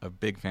am a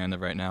big fan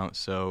of right now.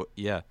 So,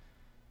 yeah,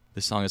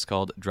 this song is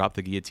called Drop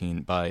the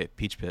Guillotine by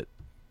Peach Pit.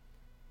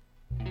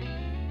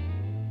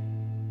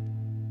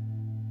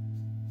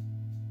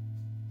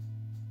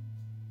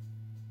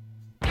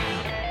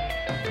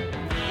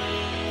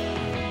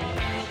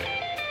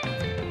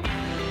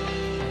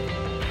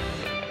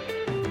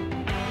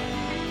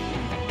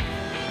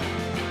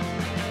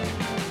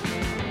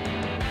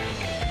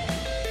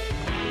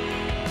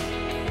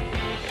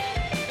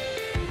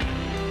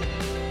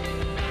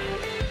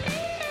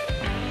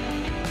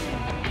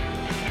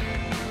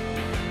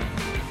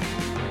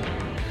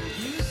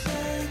 You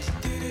said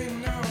you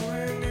didn't know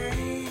her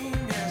name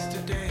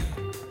yesterday,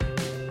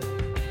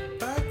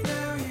 but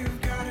now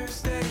you've got her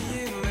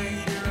staying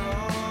later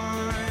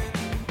on.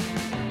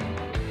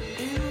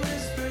 In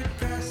whispered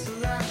past the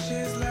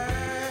lashes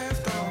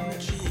left on the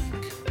cheek.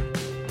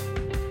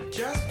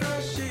 Just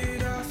brush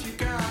it off, you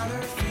got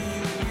her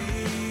feeling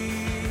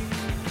weak.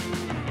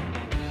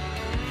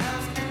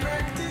 After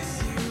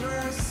practice, you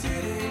were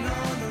sitting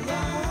on the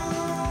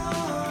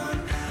lawn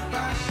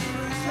while she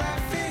was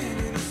laughing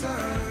in the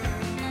sun.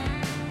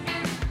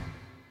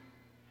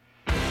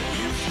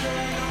 You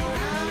sure know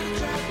how to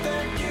drop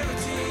that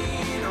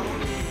guillotine on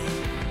me,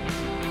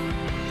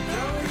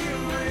 though you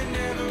would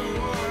never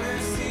wanna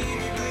see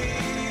me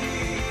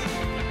bleed.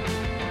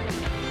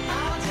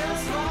 I'll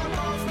just lop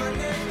off my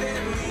neck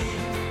then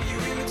leave you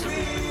in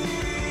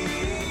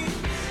between.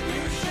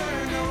 You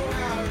sure know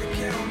how to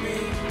kill me.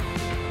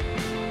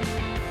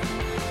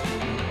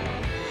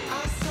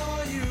 I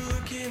saw you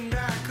looking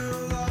back a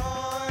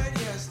lot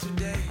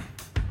yesterday,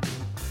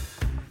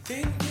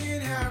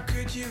 thinking how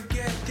could you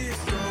get this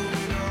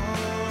going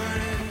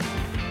on.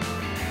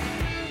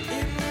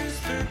 In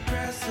whispered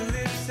press, her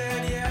lips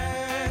said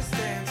yes,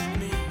 dance with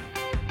me.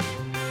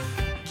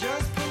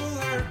 Just pull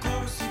her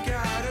close, you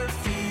got her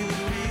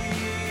feeling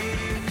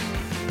weak.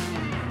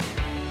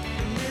 In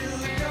the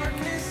middle of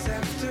darkness,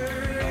 after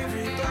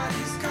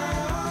everybody's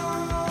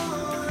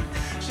gone,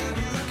 she'll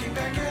be looking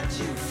back at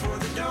you for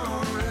the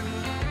dawn.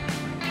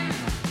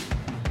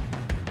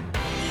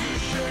 You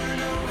sure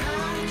know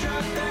how to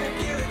drop that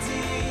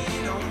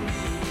guillotine on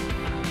me,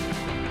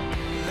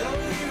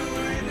 though you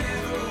would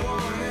never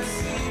wanna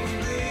see me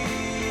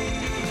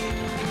bleed.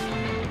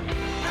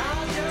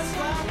 I'll just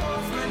lop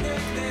off my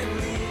neck then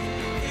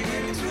leave you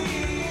in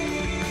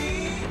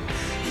between.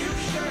 You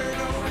sure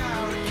know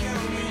how to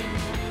kill me.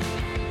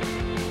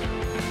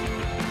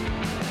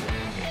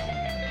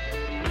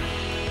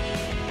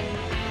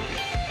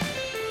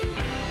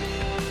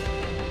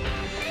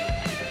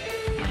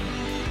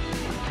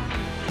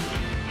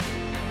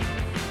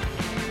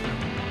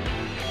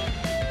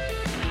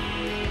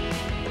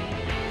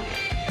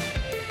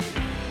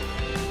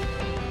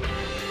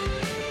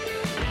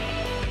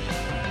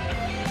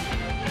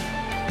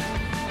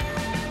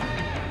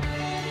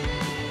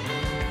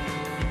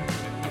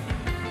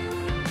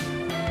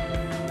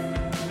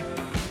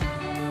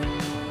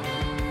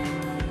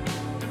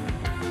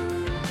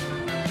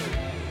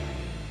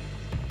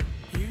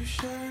 You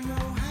sure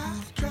know how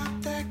to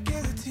drop that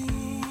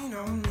guillotine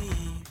on me,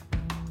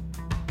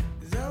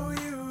 though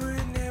you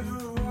would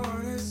never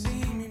wanna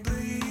see me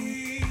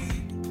bleed.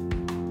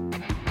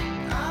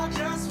 I'll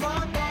just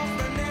lop off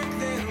my neck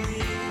then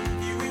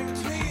leave you in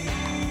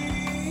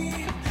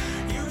between.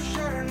 You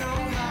sure know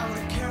how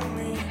to kill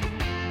me.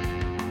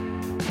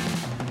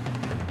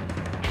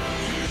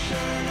 You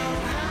sure know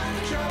how to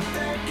drop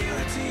that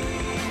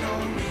guillotine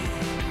on me,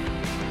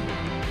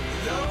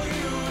 though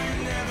you would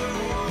never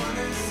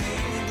wanna see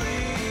me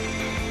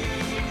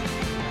bleed.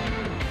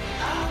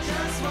 I'll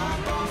just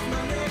lop off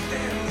my neck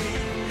then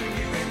leave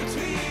you in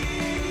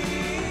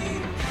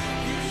between.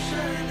 You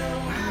sure know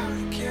how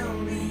to kill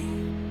me.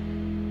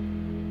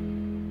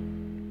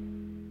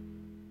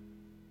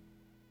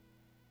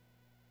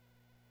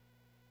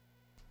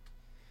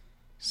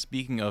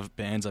 Speaking of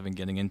bands I've been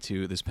getting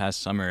into this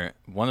past summer,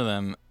 one of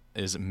them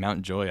is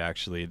Mount Joy,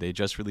 actually. They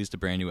just released a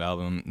brand new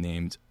album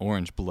named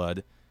Orange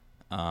Blood.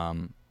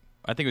 I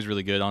think it was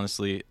really good,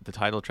 honestly. The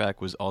title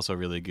track was also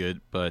really good,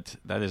 but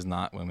that is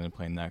not what I'm going to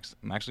play next.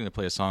 I'm actually going to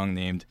play a song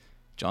named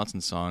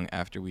Johnson's Song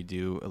after we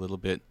do a little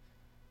bit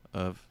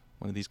of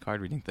one of these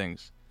card reading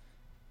things.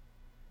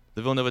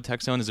 The Villanova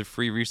Tech Zone is a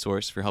free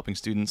resource for helping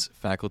students,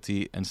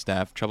 faculty, and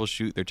staff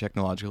troubleshoot their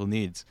technological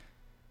needs.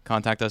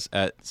 Contact us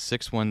at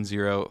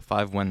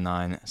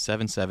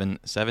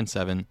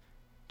 610-519-7777,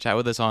 chat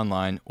with us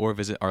online, or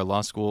visit our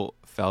law school,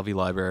 Falvey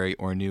Library,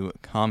 or new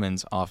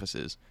Commons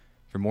offices.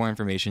 For more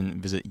information,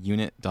 visit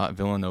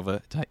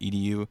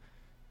unit.villanova.edu.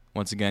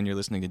 Once again, you're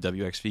listening to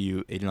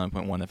WXVU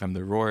 89.1 FM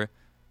The Roar,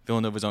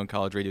 Villanova's own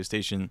college radio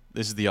station.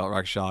 This is the Alt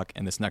Rock Shock,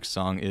 and this next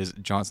song is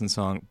Johnson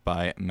Song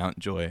by Mount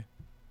Joy.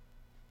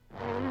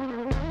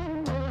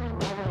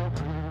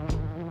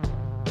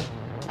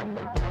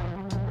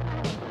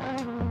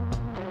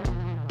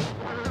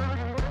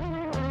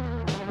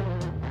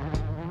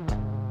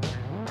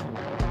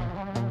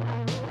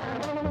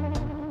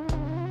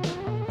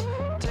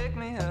 Take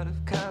me out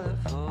of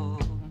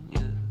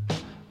California,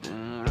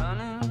 been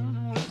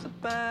running with the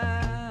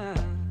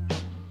band.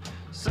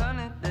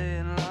 Sunny day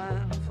in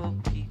line for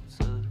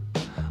pizza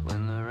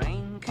when the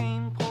rain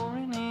came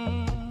pouring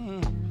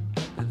in.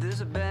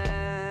 There's a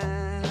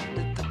band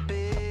at the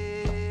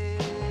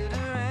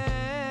bitter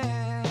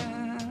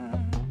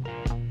end,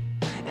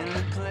 and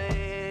they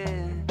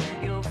play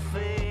your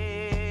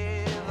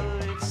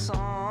favorite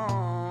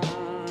song.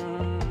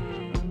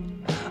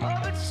 Oh,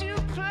 but you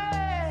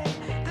play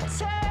the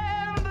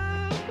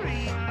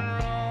tambourine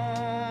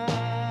wrong.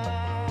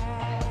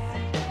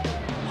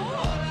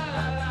 Oh la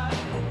la la,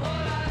 oh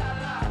la la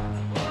la,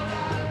 oh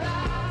la la,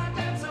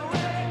 dance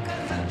away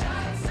 'cause the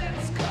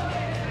Johnson's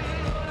coming.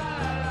 Oh la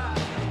la la,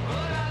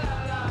 oh la la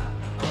la,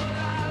 oh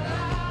la la,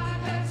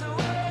 dance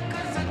away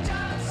 'cause the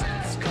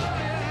Johnson's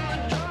coming. The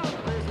drum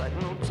plays like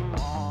no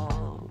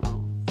tomorrow,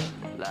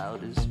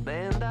 loudest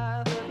band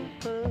I've ever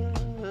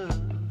heard.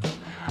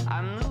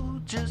 I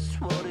knew just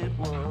what it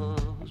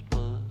was,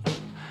 but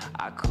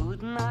I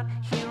could not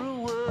hear a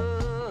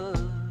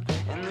word.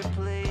 And they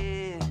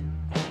played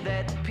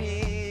that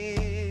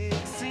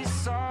Pixie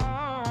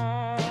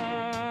song.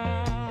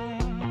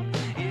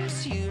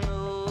 Yes, you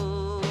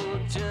know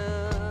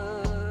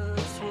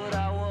just what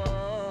I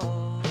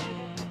was.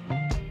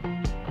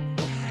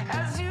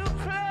 As you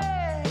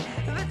play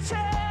the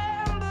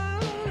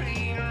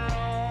tambourine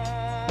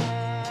wrong.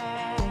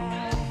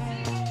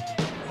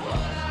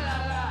 Oh la la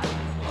la,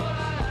 oh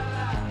la la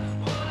la,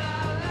 oh la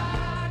la,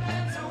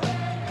 dance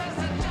away 'cause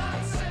the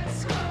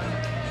Johnson's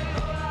coming.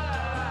 Oh la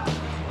la la,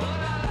 oh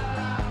la la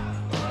la,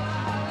 oh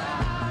la la,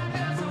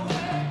 dance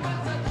away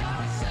 'cause the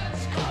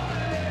Johnson's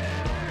coming.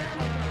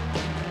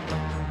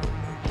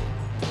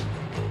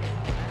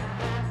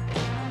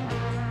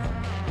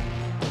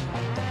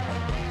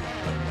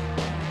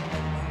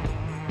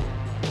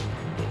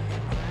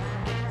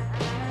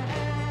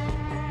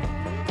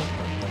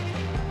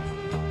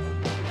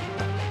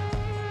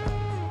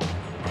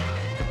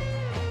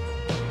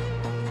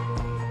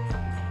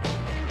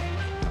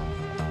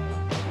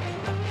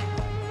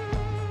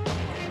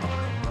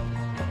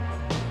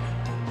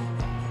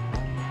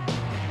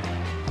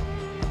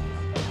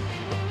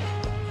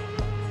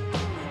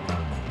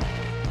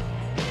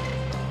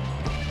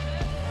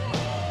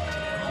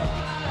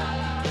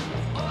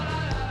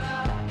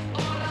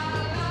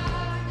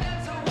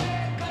 Dance away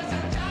 'cause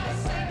the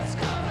Johnson's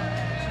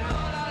coming.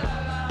 Oh la la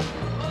la,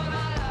 oh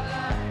la la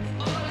la,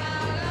 oh la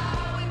la,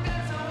 we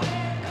dance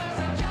away 'cause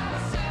the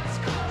Johnson's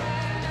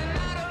coming. And I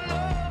don't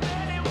know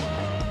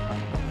anyone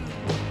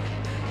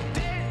who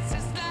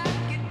dances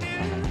like you do.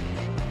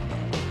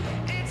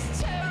 It's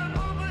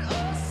terrible but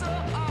also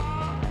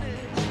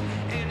honest,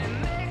 and it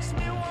makes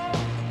me want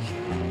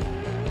you.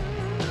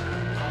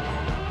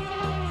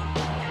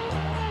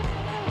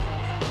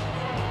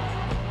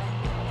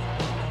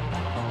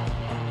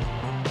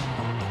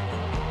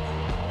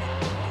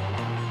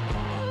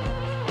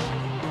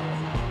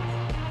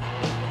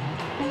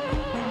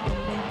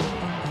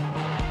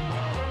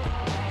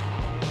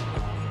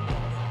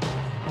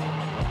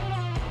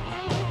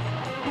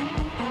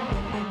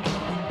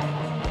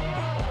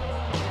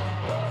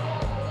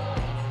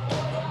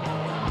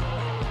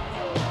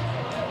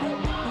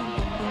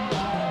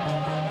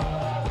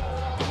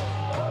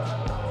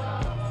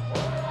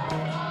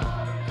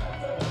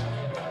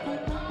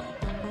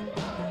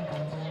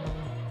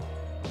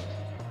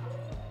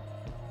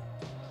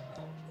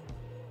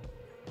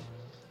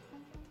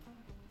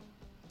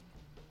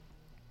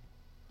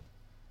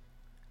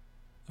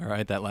 All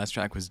right, that last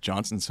track was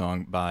Johnson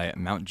Song by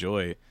Mount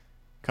Joy.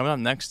 Coming up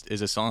next is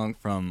a song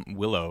from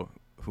Willow,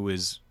 who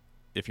is,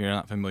 if you're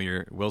not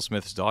familiar, Will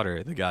Smith's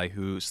daughter, the guy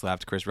who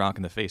slapped Chris Rock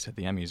in the face at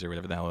the Emmys or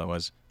whatever the hell that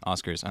was.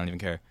 Oscars, I don't even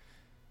care.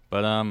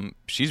 But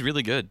she's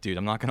really good, dude.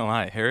 I'm not going to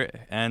lie. Her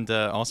and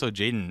also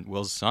Jaden,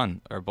 Will's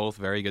son, are both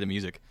very good at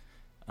music.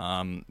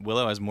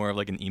 Willow has more of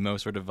like an emo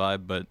sort of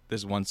vibe, but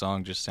this one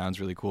song just sounds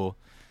really cool.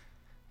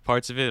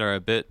 Parts of it are a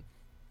bit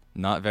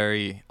not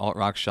very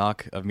alt-rock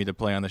shock of me to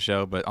play on the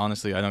show, but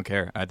honestly, I don't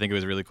care. I think it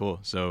was really cool.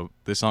 So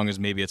this song is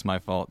Maybe It's My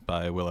Fault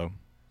by Willow.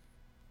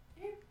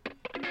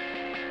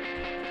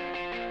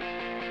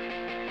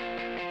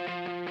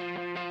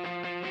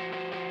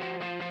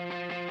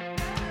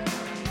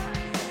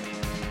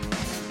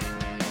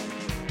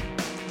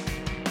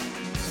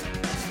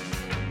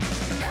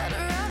 Met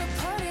her at a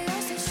party, I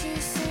said she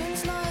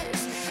seems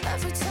nice.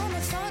 Every time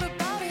I thought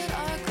about it,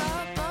 I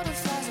got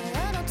butterflies. And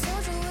when I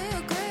told you we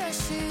agree, yeah,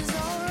 she's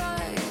alright.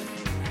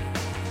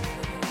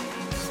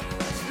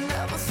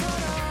 Never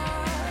thought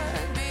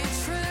I'd be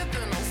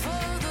tripping over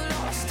the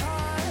lost time.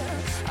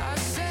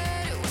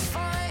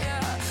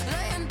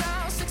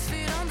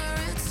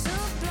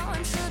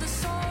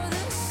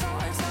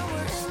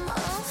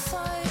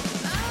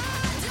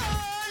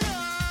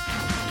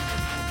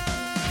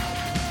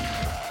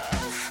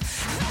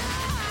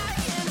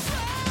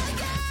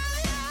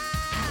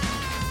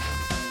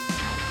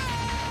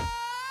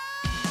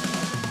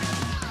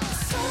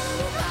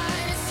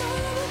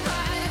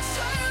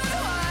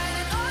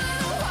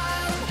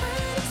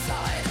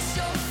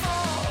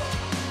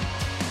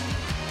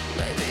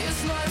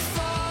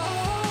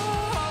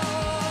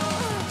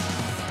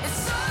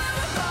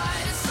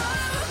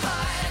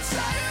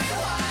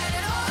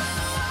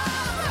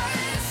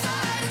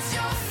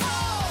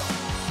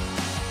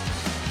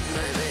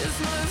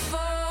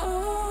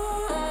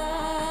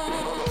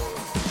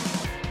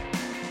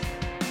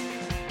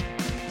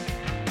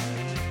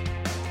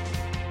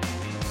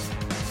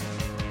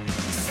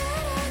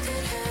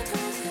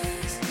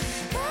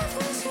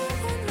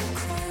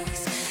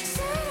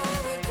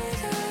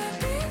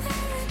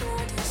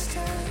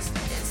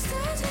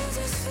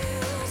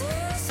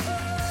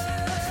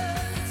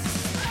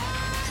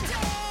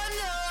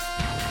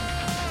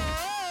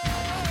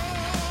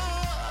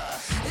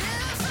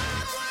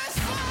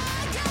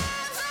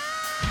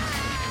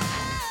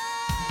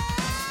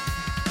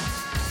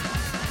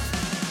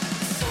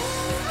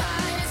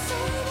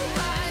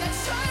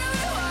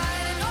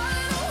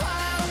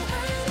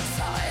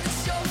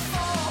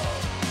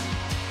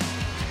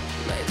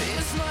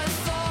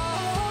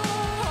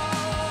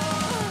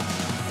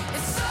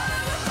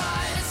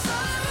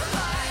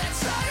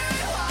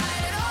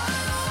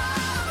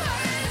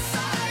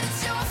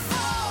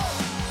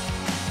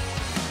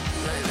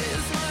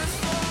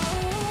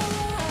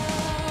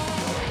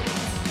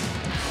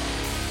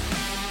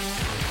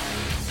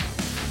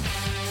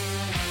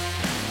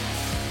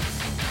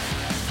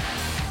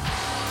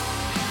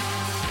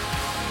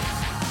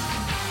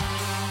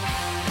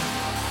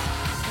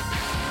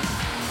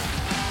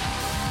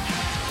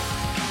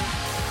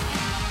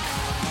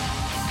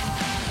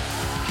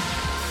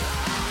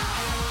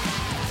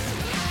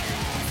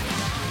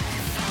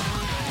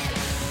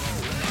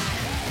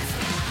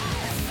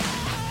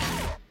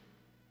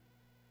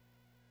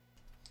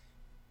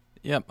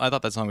 Yeah, I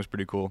thought that song was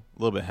pretty cool. A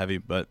little bit heavy,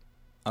 but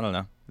I don't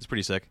know. It's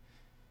pretty sick.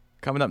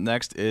 Coming up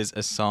next is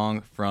a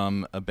song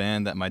from a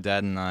band that my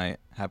dad and I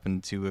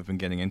happen to have been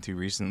getting into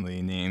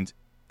recently named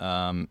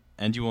And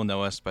You Will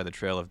Know Us by the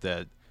Trail of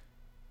Dead,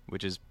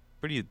 which is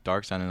pretty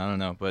dark sounding. I don't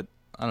know, but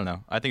I don't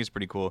know. I think it's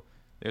pretty cool.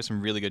 There's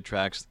some really good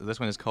tracks. This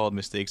one is called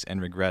Mistakes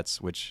and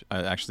Regrets, which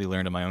I actually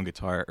learned on my own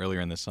guitar earlier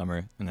in the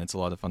summer, and it's a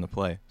lot of fun to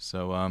play.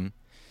 So,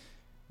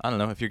 I don't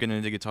know. If you're getting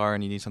into guitar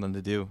and you need something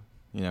to do,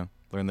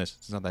 learn this.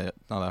 It's not that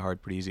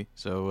hard, pretty easy.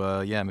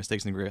 So, yeah,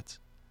 Mistakes and Regrets.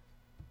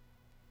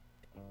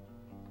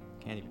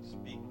 Can't even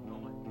speak. Oh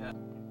my god.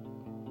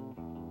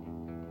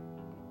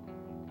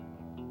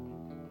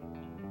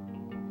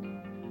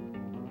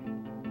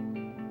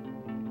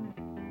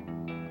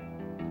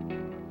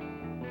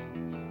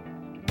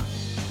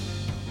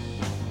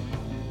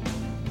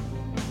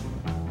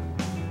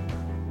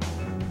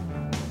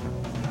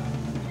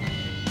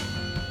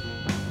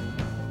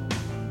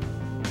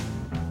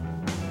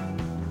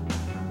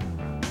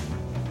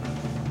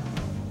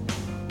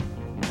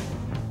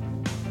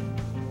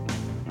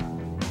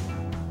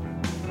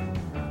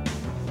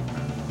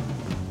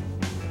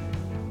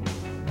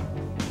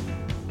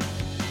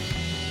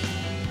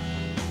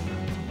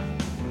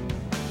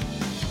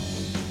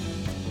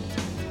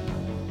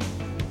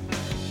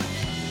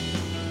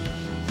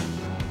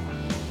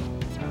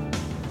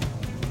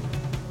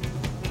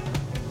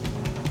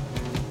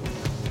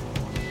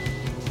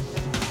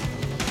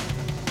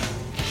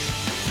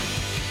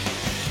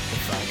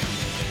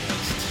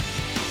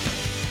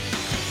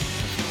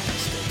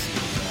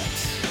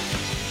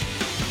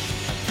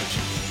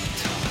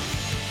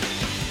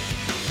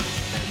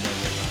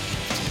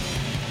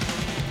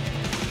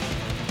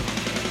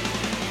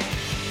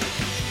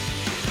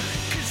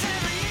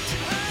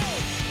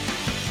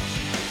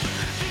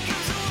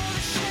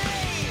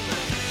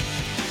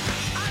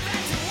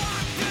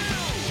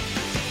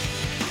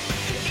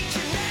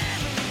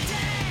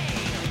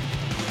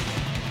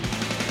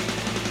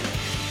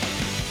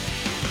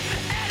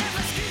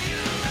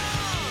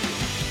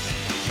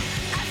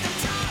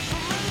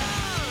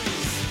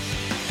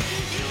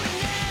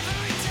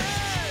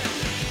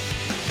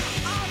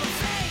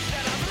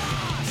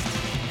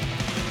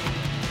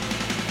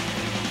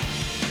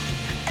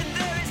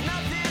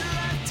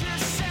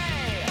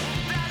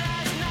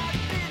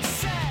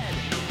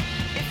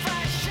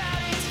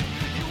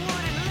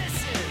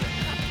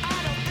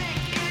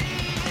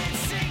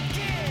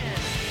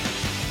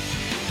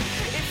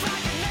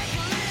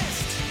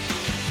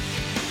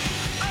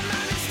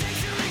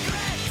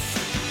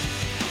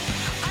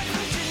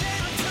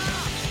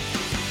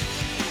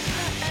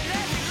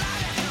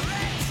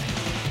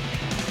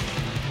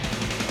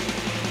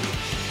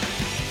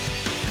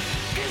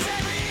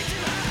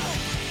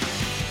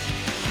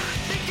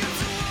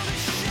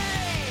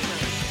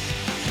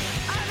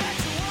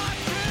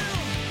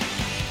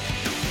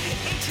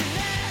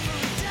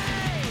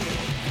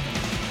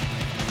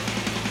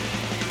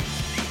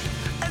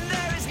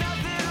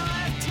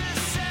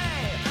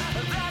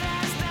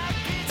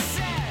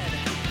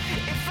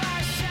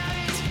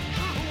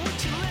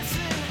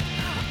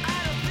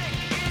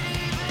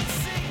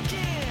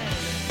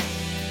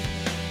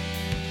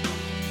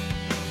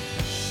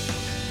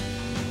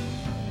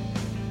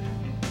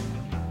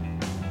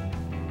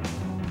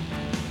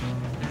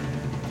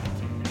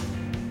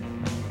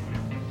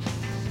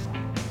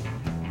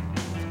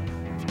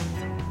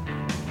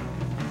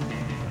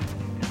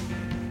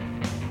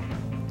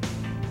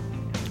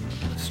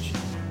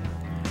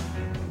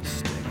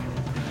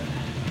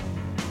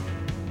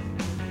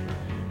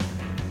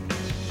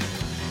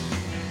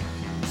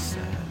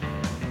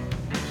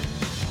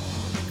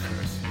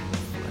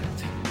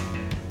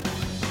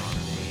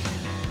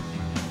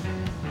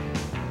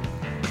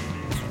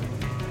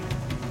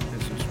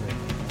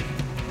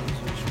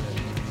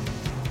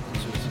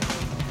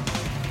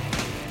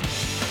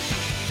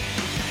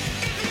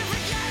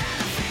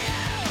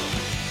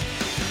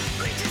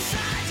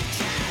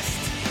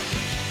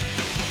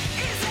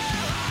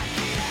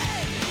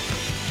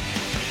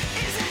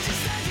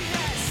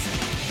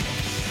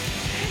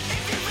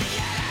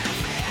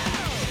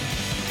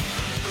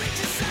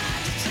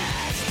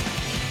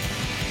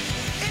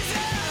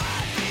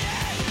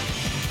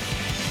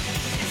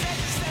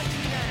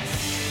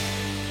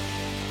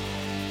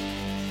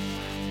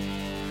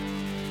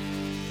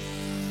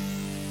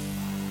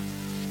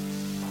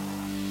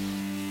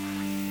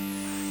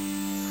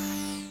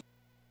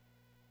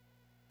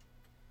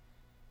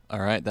 All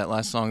right, that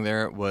last song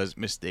there was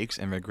Mistakes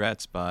and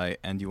Regrets by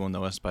And You Will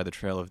Know Us by the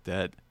Trail of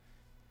Dead.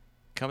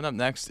 Coming up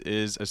next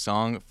is a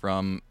song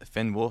from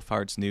Finn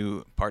Wolfhardt's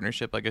new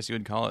partnership, I guess you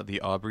would call it, the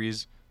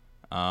Aubreys.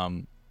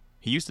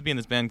 He used to be in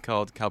this band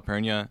called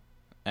Calpurnia,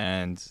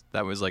 and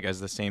that was like as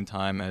the same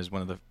time as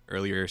one of the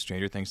earlier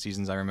Stranger Things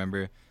seasons I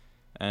remember,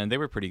 and they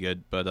were pretty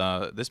good,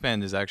 but this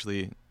band is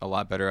actually a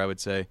lot better, I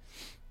would say.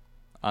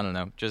 I don't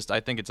know. I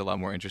think it's a lot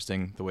more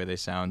interesting the way they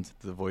sound,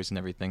 the voice and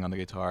everything on the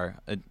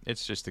guitar.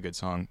 It's just a good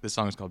song. This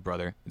song is called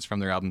Brother. It's from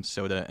their album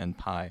Soda and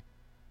Pie.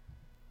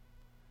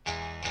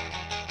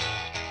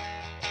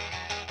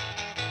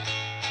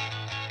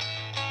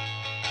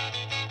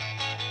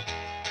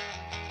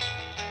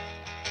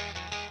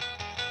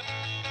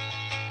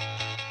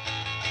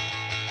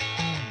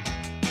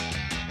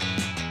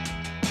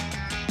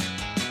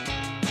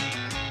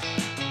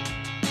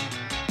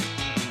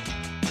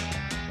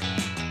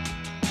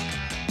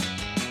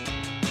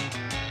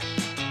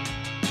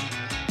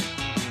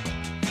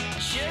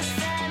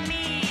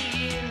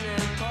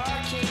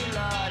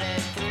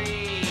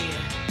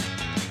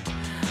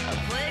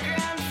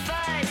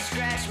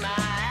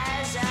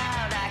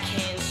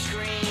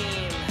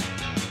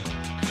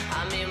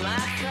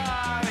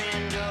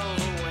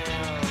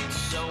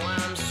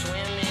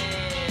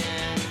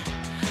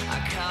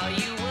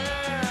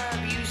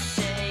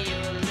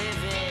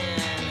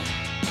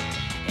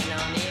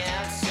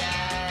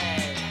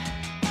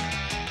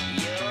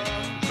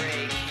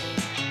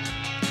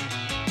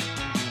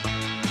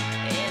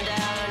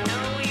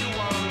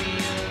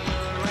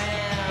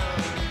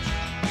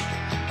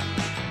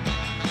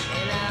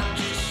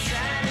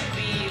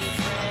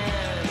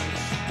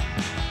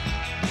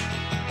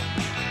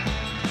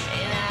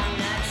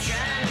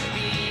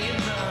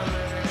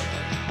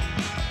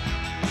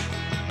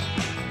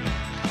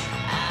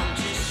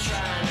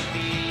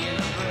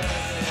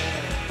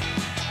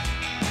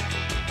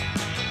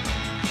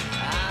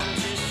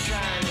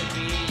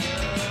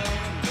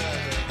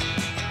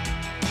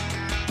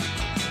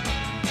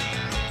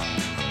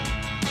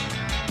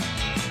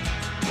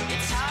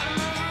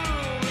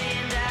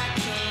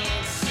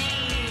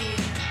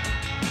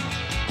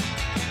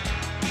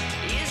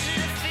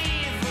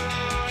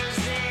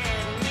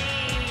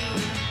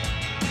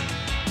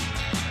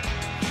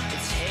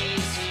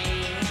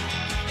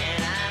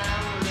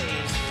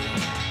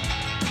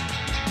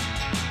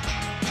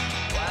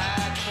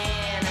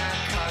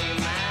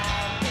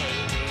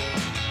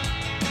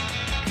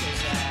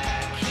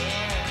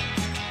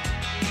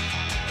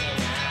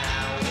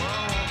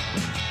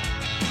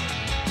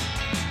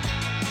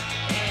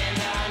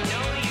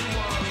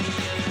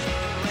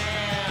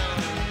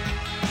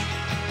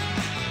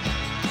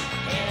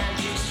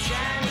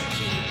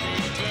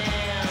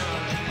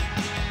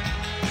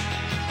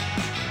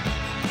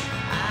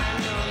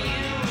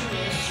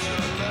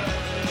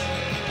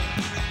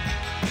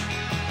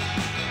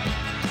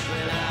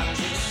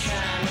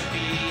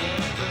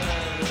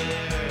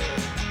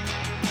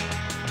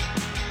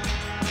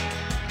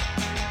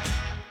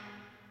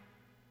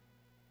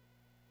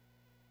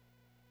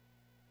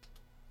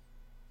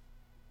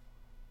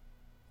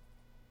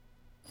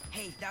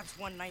 That's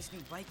one nice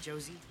new bike,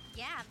 Josie.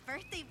 Yeah,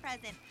 birthday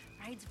present.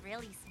 Ride's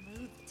really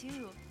smooth,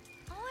 too.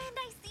 Oh, and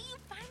I see you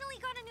finally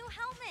got a new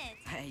helmet.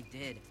 I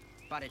did.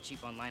 Bought it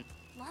cheap online.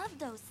 Love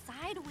those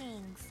side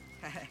wings.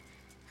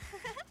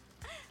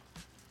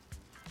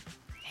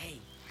 Hey,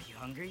 are you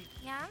hungry?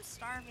 Yeah, I'm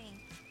starving.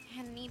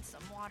 And need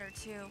some water,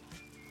 too.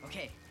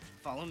 Okay,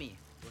 follow me.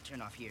 We'll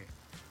turn off here.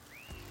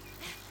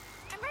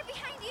 I'm right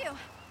behind you.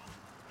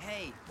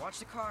 Hey, watch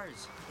the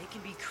cars. They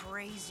can be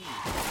crazy.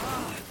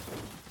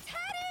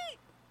 Teddy!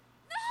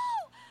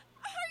 No!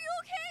 Are you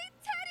okay?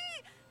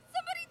 Teddy!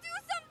 Somebody do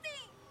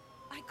something!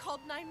 I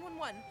called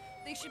 911.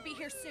 They should be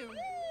here soon.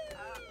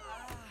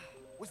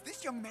 Was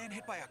this young man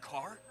hit by a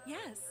car?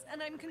 Yes,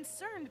 and I'm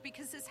concerned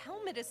because his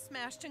helmet is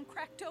smashed and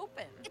cracked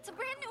open. It's a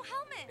brand new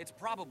helmet. It's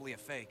probably a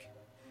fake.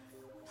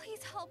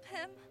 Please help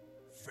him.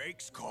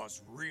 Fakes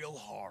cause real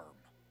harm.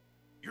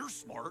 You're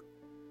smart.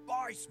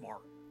 Buy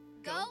smart.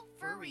 Go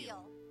for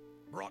real.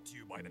 Brought to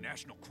you by the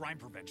National Crime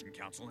Prevention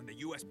Council and the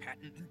U.S.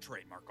 Patent and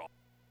Trademark Office.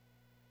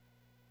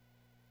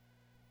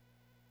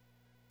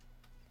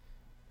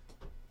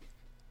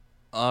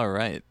 All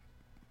right.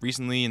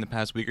 Recently, in the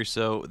past week or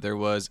so, there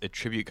was a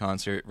tribute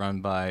concert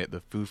run by the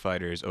Foo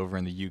Fighters over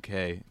in the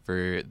UK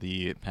for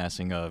the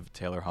passing of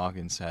Taylor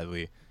Hawkins,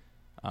 sadly.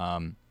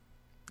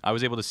 I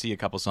was able to see a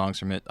couple songs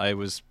from it. I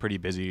was pretty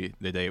busy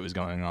the day it was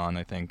going on,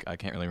 I think. I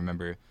can't really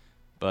remember.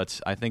 But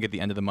I think at the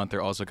end of the month,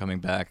 they're also coming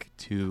back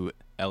to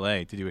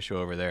LA to do a show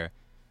over there.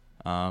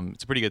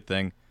 It's a pretty good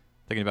thing.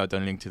 Thinking about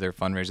donating to their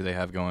fundraiser they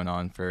have going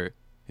on for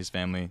his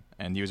family.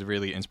 And he was a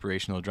really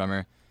inspirational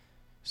drummer.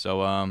 So,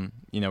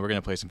 we're going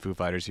to play some Foo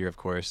Fighters here, of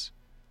course.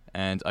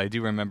 And I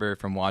do remember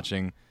from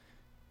watching,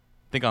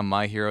 I think on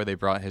My Hero, they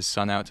brought his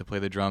son out to play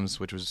the drums,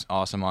 which was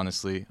awesome,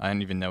 honestly. I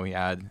didn't even know he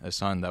had a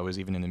son that was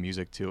even in the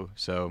music, too.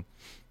 So,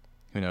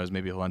 who knows,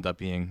 maybe he'll end up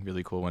being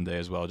really cool one day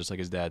as well, just like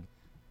his dad.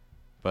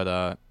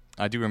 But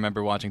I do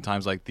remember watching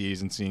times like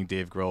these and seeing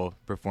Dave Grohl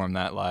perform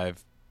that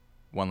live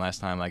one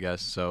last time, I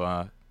guess.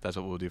 So that's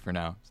what we'll do for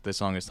now. This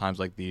song is Times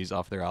Like These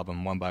off their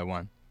album One by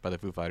One by the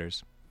Foo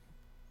Fighters.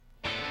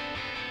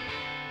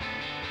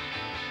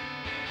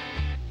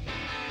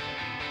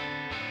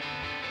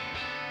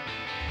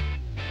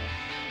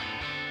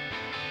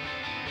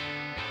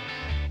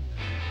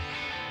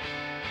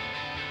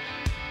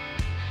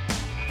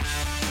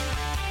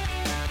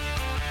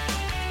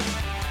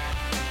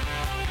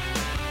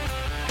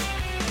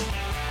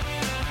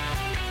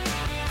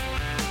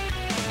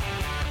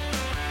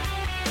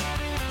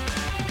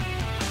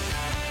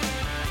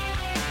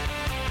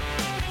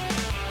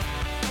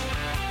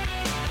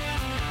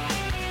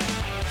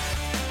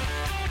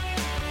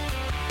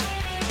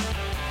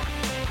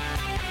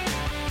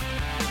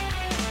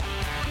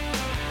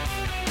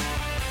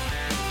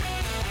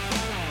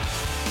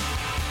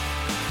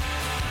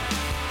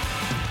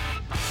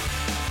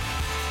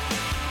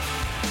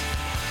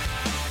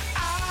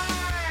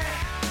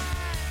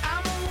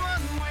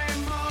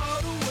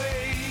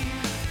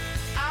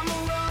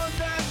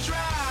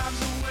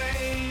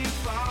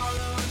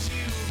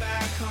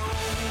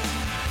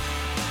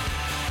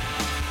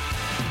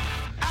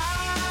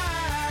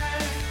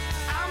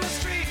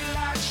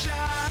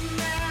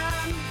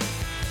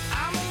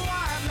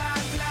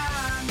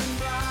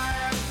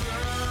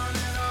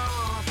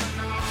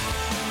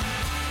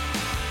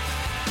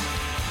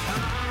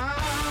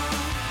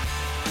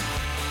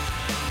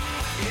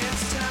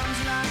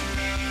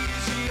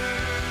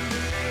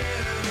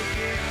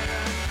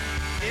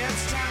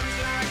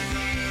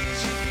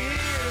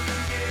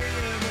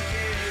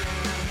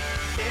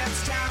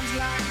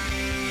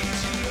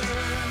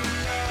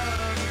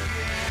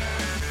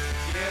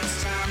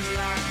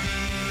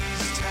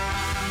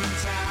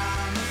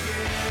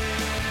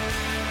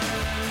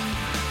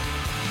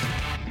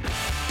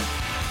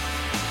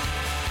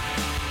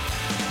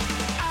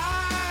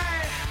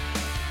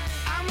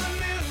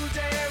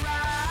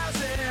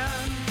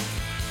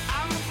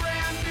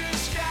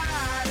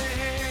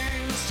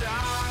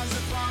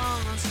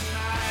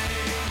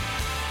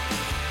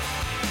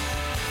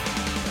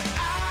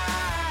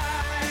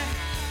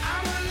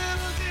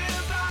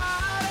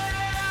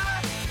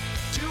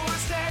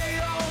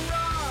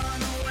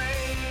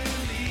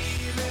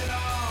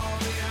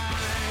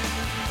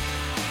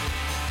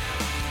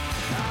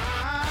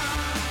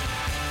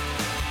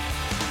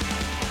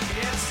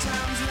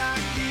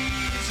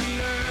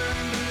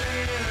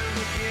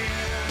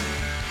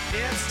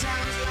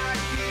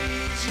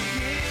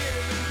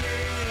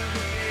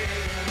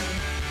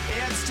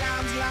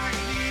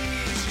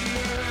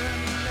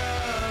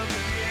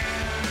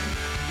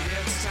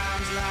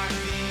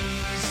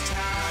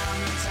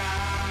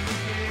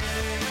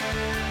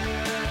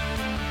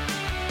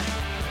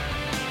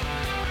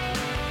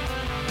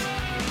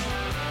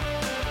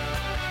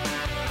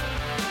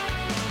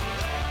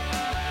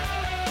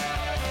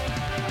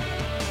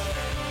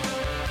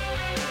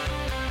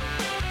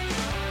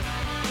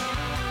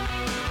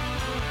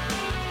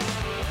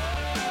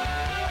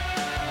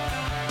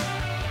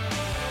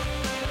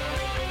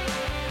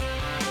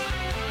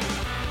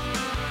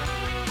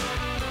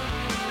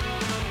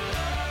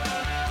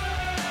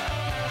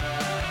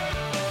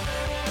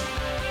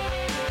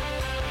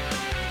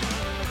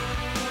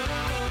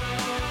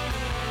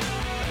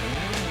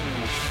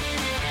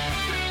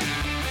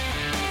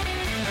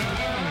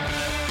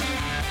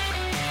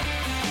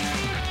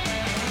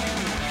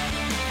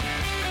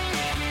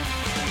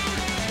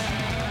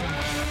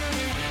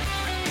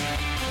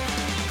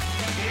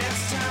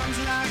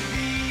 times like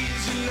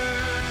these you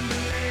learn to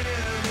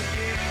live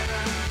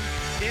again.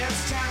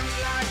 It's times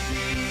like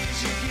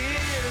these you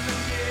give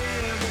and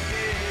give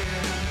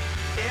again.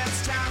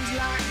 It's times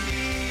like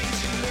these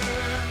you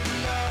learn to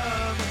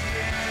love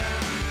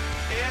again.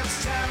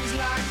 It's times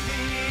like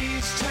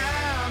these,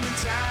 time and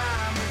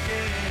time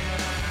again.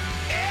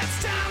 It's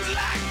times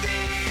like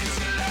these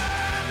you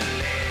learn to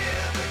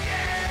live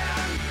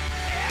again.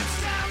 It's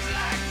times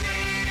like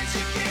these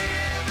you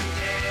give and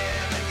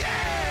give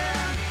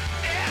again.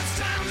 It's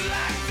times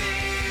like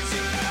these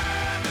you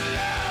learn to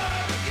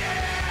love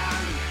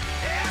again.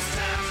 It's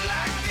times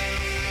like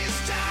these,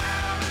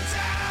 time and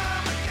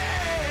time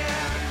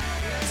again.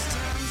 It's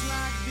times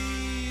like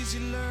these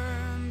you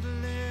learn to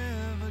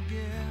live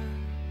again.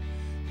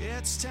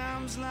 It's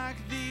times like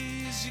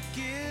these you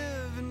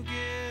give and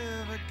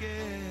give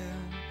again.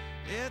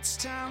 It's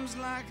times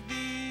like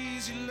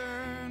these you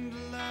learn to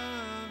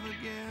love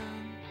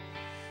again.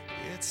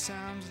 It's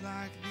times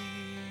like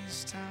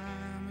these,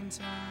 time and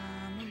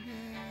time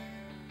again.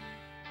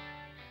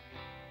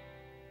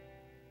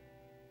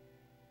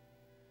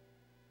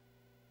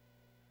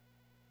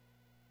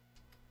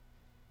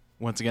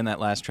 Once again, that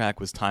last track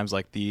was Times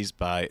Like These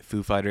by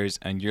Foo Fighters,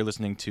 and you're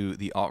listening to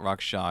the Alt Rock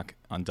Shock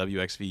on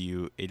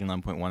WXVU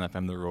 89.1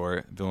 FM The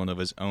Roar,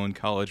 Villanova's own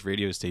college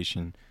radio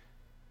station.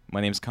 My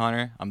name's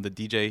Connor. I'm the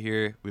DJ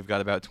here. We've got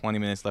about 20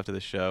 minutes left of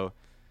the show,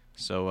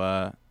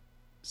 so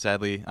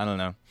sadly, I don't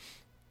know.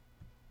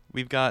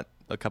 We've got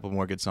a couple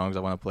more good songs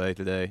I want to play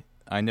today.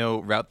 I know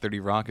Route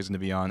 30 Rock is going to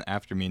be on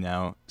after me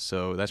now,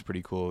 so that's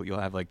pretty cool. You'll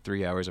have like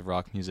 3 hours of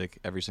rock music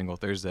every single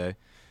Thursday.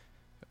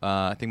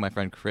 I think my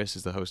friend Chris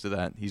is the host of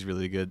that. He's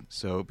really good,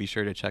 so be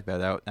sure to check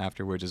that out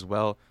afterwards as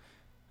well.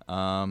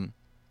 But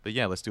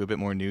yeah, let's do a bit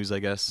more news, I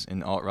guess,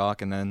 in alt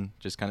rock, and then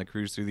just kind of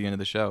cruise through the end of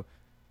the show.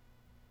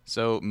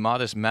 So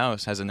Modest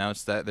Mouse has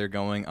announced that they're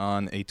going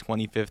on a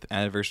 25th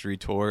anniversary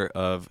tour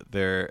of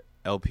their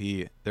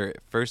LP, their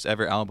first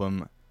ever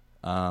album,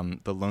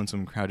 The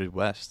Lonesome Crowded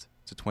West.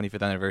 It's a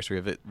 25th anniversary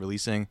of it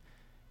releasing.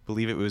 I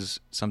believe it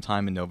was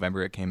sometime in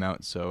November it came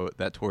out, so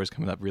that tour is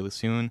coming up really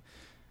soon.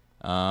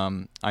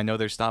 I know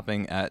they're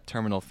stopping at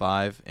Terminal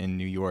 5 in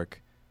New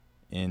York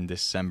in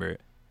December,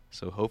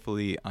 so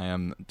hopefully I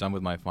am done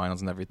with my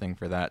finals and everything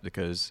for that,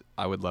 because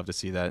I would love to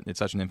see that. It's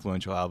such an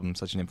influential album,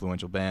 such an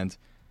influential band.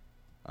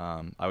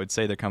 I would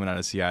say they're coming out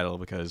of Seattle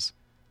because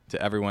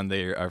to everyone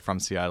they are from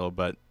Seattle,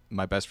 but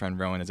my best friend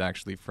Rowan is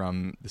actually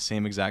from the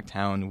same exact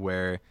town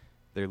where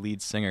their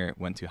lead singer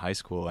went to high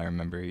school, I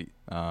remember.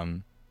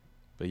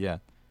 But yeah,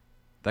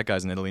 that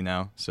guy's in Italy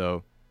now,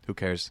 so who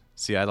cares?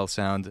 Seattle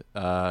sound,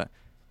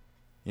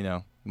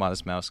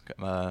 Modest Mouse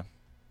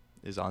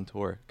is on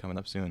tour coming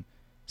up soon.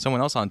 Someone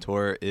else on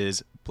tour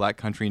is Black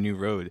Country New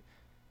Road.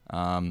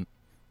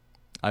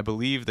 I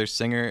believe their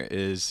singer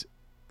is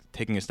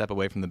taking a step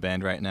away from the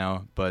band right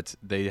now, but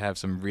they have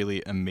some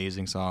really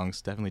amazing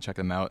songs. Definitely check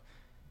them out.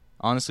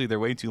 Honestly, they're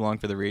way too long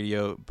for the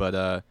radio, but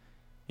I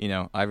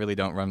really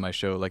don't run my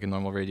show like a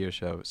normal radio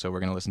show, so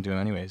we're going to listen to them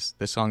anyways.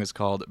 This song is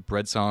called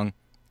Bread Song.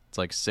 It's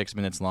like 6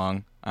 minutes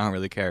long. I don't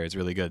really care. It's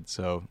really good,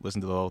 so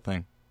listen to the whole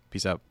thing.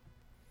 Peace out.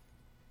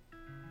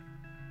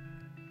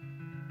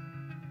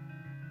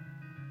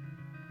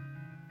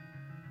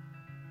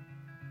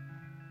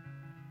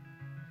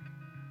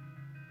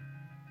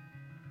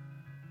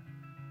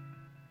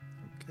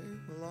 Okay,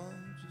 well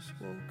I just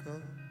woke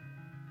up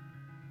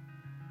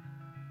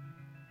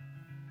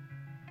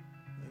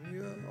and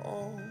you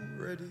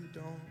already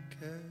don't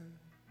care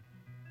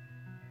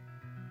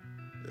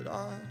that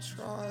I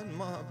tried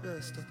my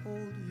best to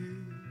hold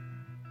you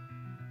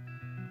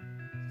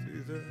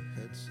through the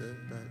headset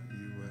that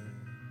you wear,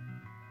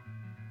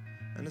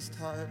 and as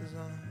tight as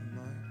I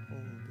might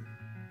hold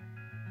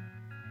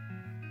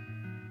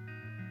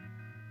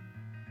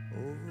it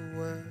over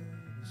where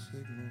the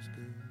signal's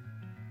good.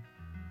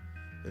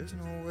 There's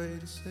no way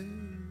to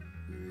save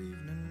your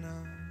evening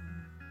now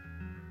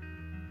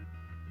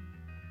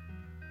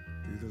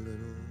through the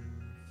little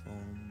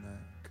phone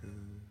that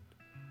could.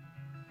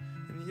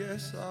 And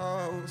yes,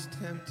 I was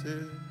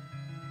tempted,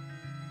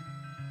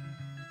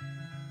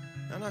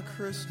 and I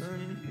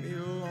christened me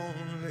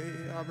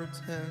lonely. I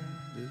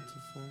pretended to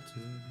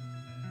falter,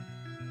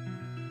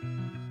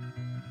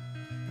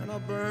 and I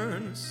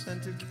burned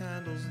scented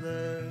candles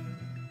there,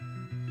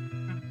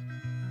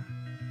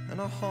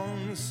 and I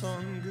hung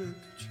some good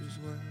pictures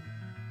where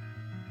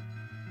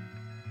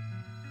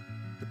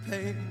the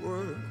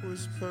paintwork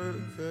was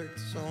perfect,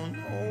 so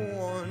no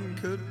one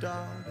could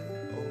doubt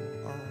it.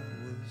 Oh, I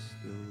was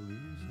still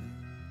losing.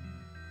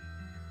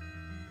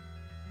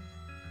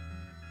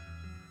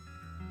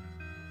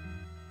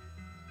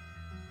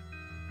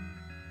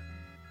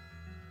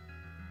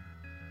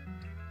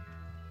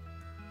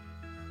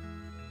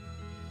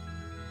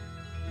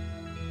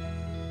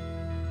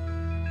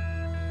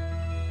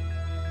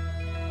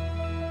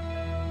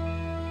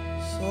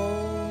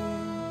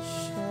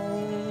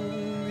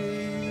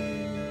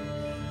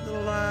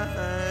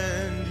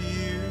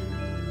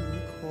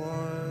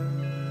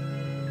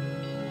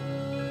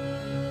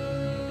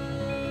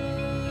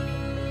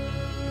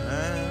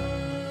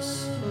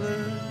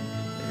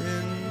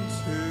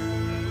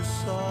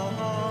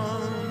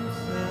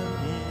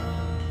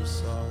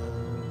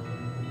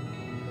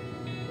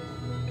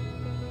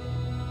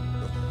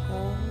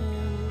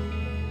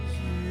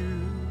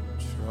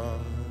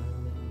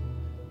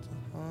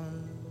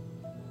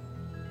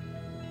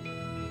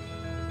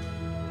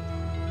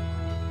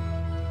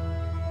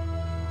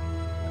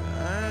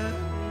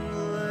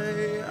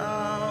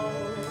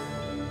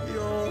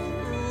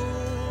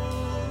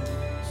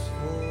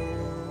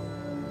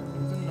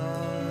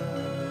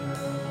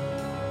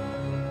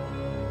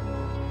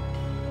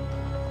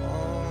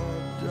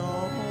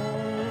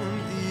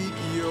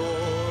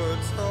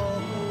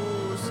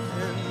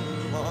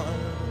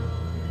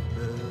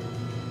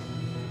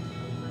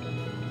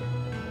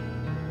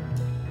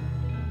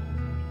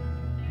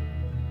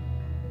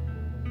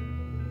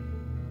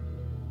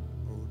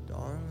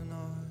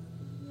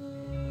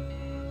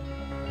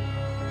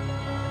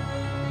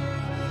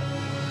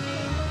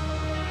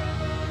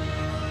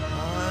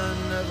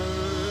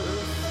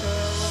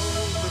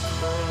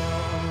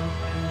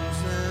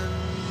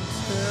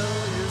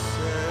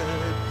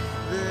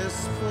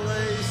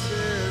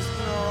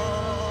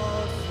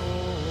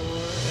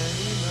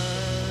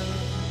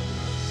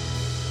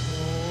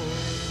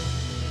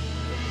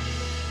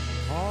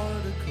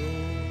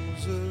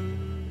 particles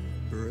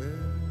of bread.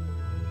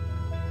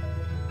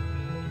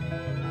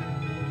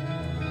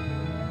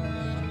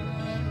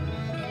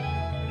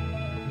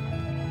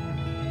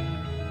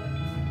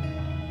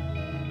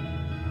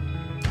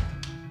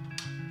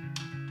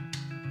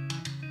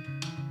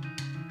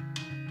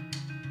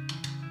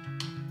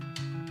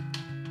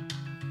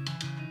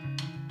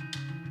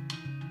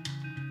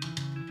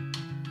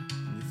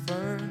 You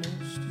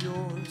furnished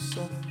your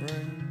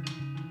suffering,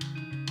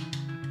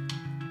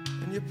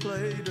 and you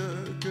played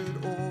a good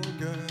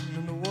organ,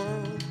 and the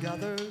world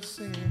gathered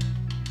singing.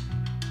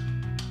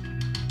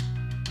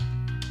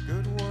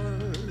 Good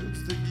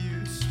words that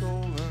you'd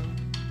stolen,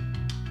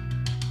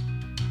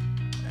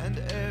 and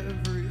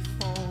every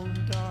phone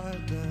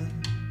died then.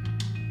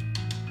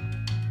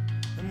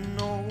 And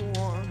no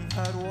one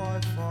had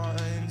Wi-Fi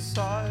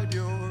inside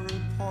your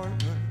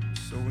apartment,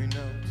 so we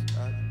knelt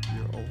at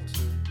your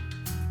altar.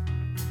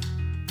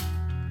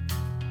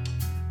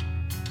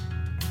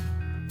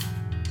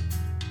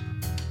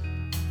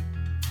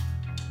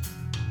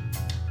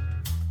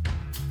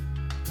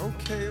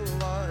 Okay,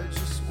 well I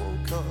just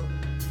woke up,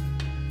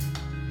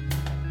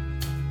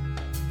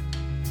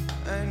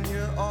 and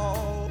you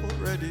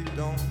already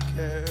don't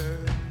care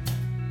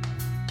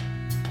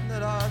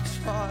that I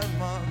tried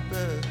my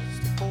best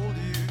to hold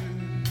you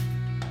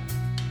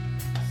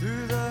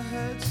through the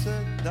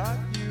headset that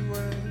you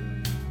wear,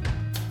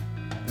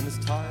 and as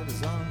tight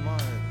as I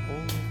might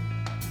hold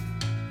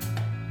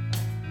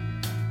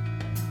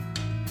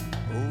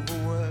over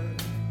where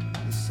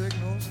the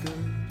signal's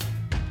good.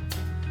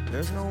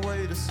 There's no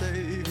way to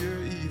save your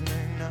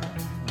evening now,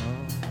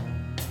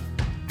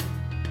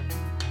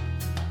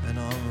 and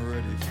I'm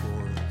ready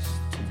for us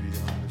to be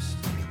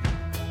understood.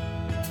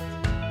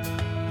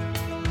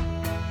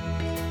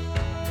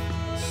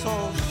 So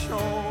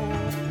show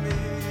me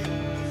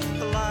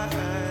the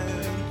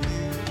land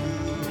you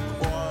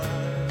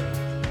acquired,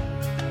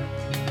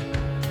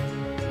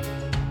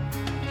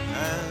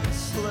 and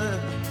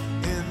slip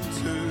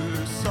into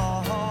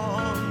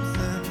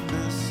something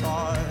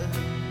beside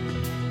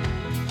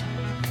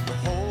the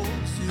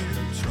holes you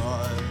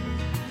tried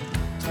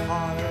to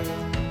hide,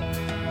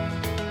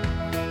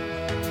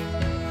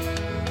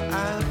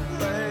 and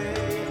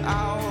lay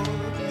out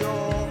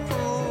your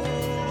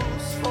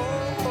rules for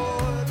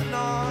the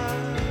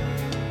night.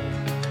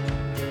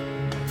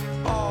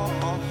 Oh,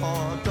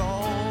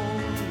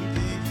 don't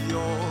leave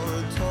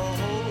your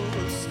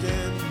toast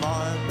in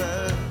my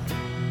bed.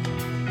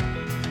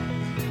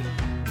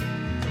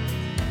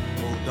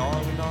 Oh,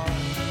 darling,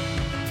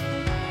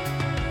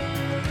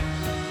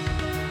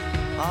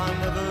 I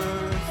never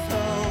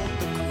felt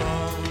the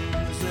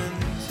crumbs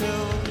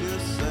until you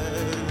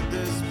said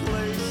this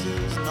place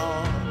is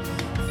not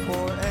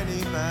for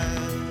any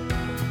man,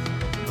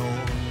 nor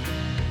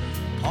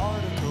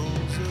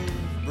particles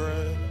of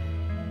bread.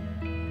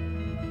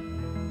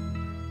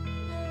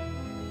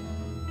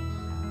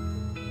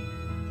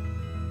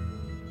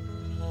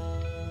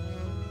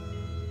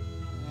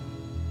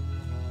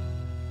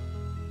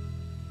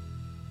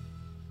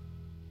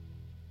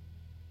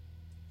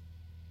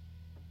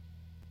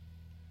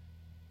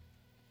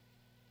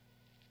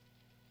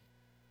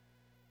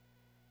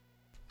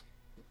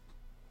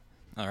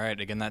 All right,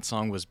 again, that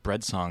song was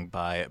Bread Song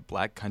by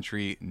Black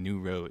Country New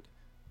Road.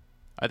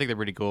 I think they're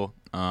pretty cool.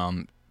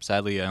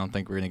 Sadly, I don't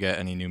think we're going to get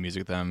any new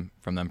music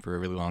from them for a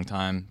really long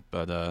time,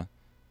 but,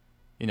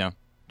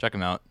 check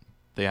them out.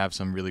 They have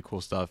some really cool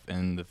stuff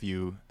in the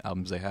few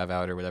albums they have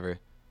out or whatever.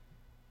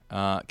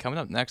 Coming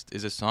up next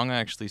is a song I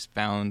actually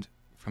found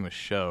from a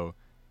show,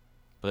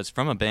 but it's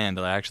from a band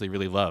that I actually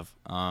really love.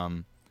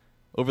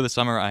 Over the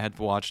summer, I had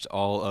watched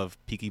all of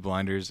Peaky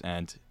Blinders,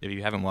 and if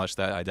you haven't watched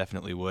that, I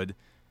definitely would.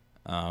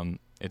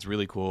 It's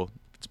really cool.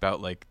 It's about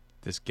like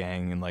this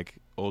gang in like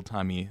old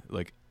timey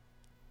like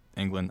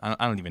England.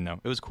 I don't even know.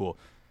 It was cool.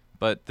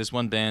 But this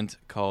one band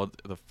called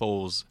The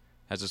Foals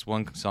has this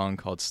one song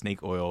called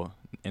Snake Oil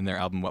in their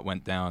album What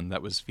Went Down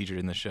that was featured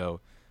in the show.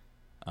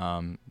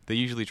 They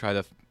usually try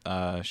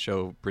to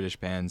show British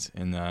bands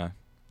in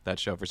that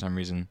show for some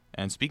reason.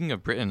 And speaking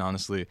of Britain,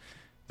 honestly,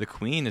 the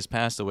Queen has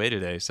passed away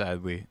today,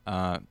 sadly.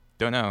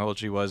 Don't know how old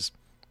she was,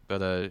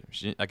 but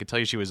I could tell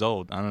you she was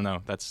old. I don't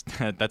know. That's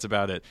that's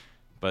about it.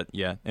 But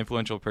yeah,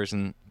 influential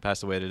person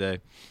passed away today.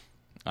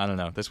 I don't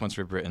know. This one's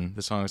for Britain.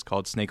 This song is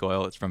called Snake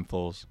Oil. It's from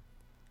Foals.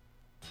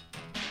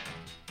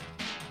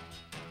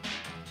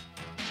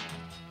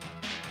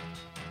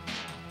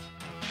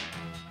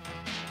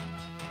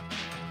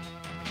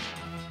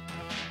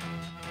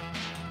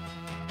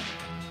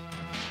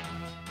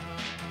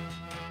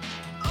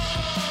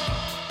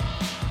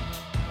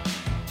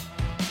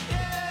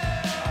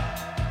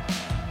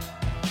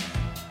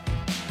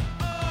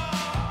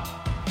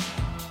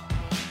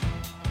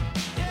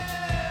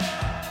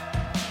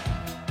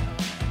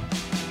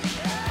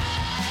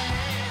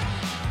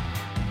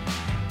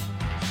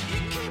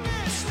 You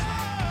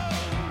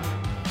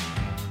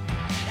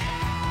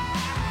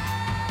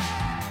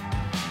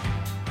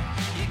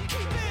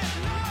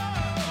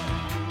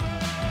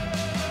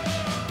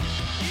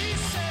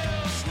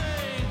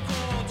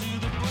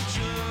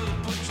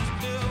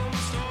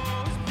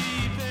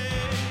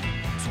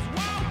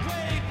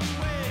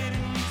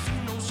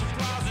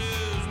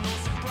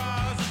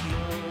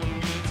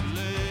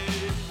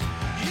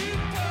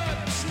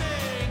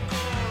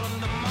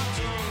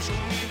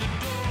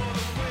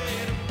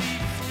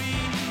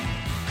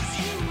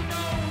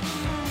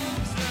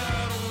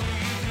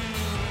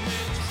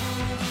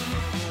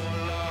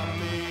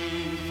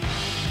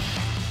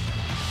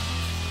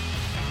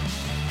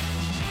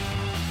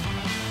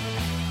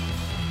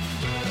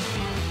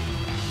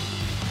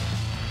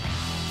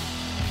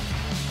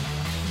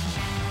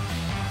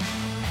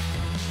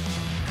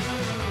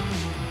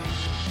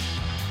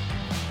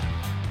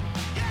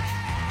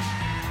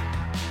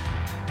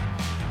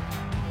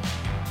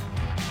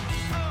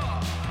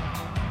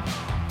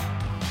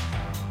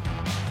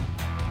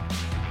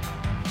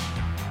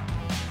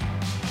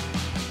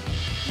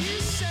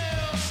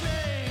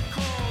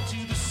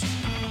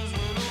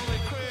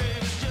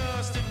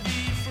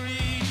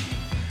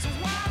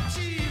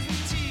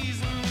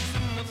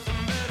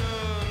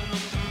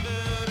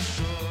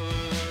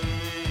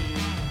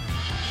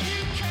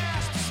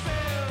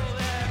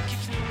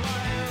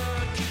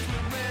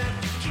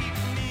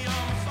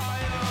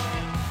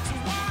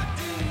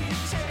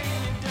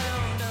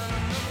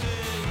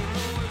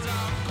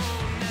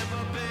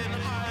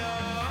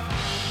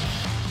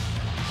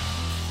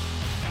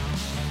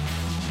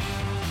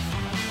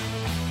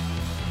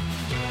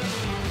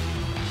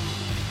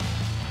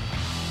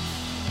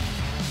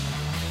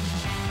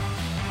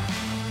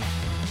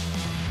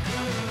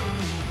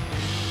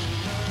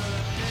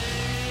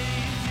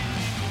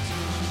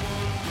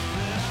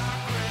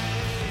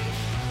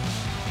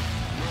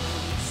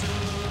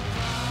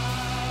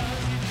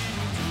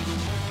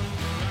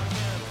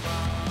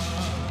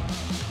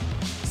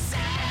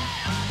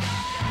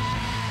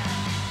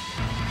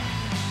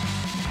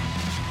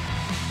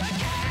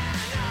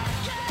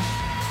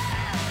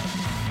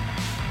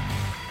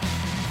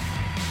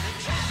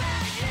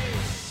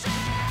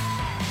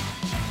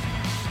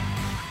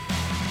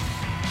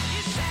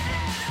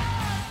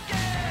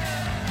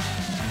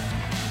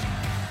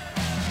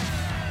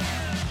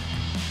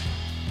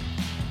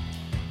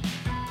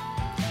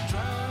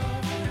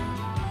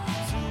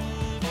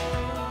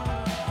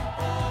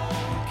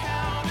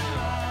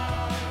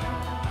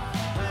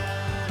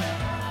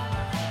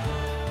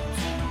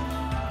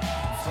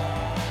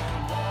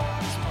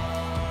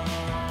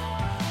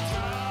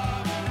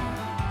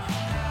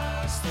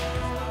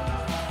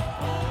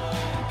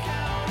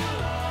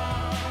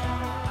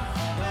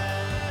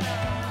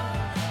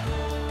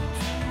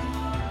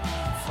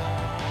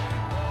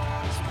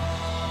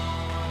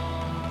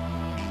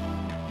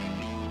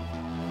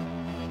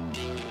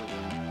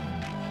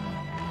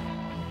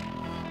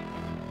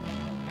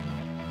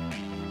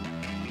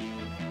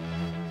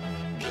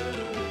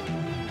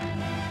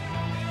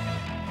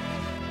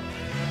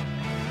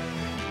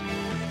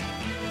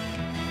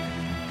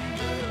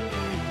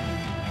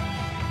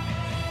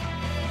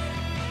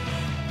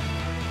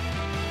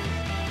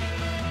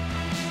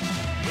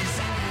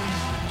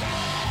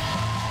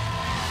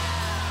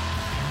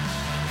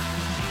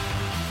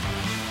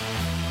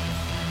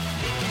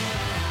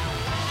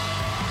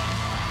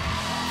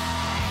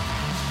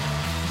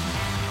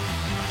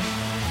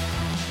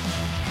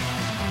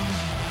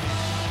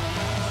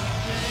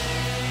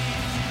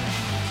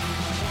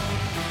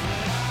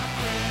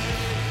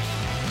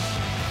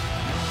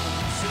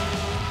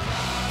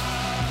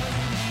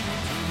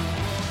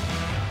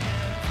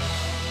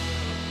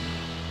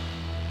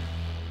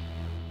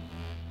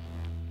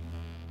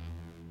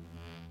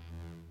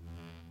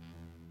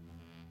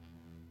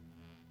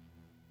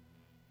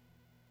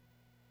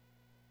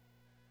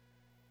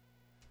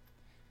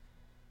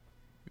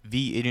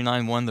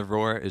V89.1 The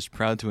Roar is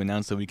proud to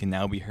announce that we can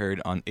now be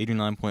heard on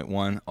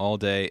 89.1 all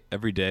day,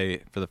 every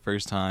day, for the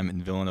first time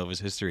in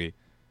Villanova's history.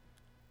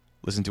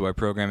 Listen to our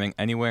programming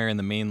anywhere in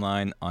the main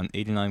line on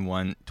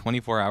 89.1,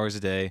 24 hours a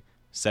day,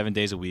 7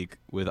 days a week,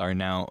 with our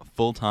now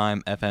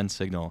full-time FN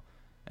signal.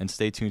 And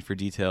stay tuned for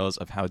details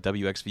of how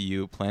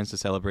WXVU plans to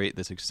celebrate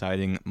this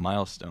exciting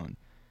milestone.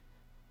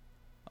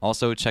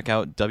 Also, check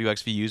out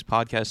WXVU's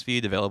podcast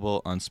feed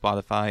available on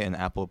Spotify and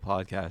Apple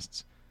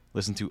Podcasts.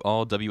 Listen to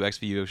all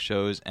WXVU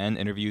shows and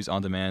interviews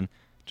on demand.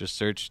 Just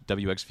search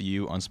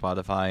WXVU on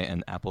Spotify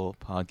and Apple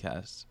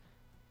Podcasts.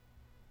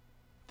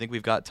 I think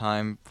we've got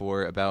time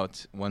for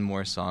about one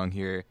more song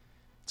here.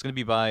 It's going to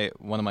be by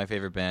one of my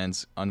favorite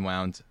bands,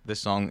 Unwound. This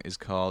song is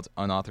called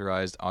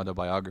Unauthorized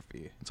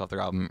Autobiography. It's off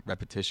their album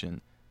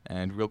Repetition.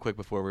 And real quick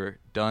before we're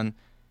done,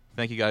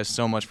 thank you guys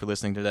so much for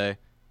listening today.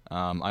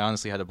 I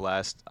honestly had a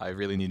blast. I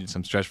really needed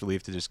some stress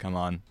relief to just come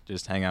on,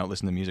 just hang out,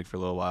 listen to music for a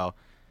little while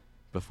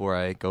before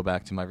I go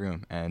back to my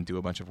room and do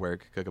a bunch of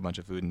work, cook a bunch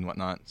of food and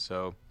whatnot.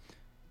 So,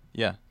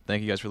 yeah,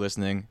 thank you guys for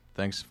listening.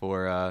 Thanks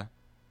for,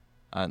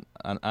 I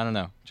don't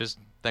know, just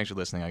thanks for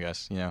listening, I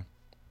guess, you know,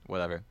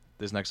 whatever.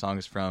 This next song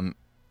is from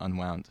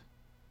Unwound.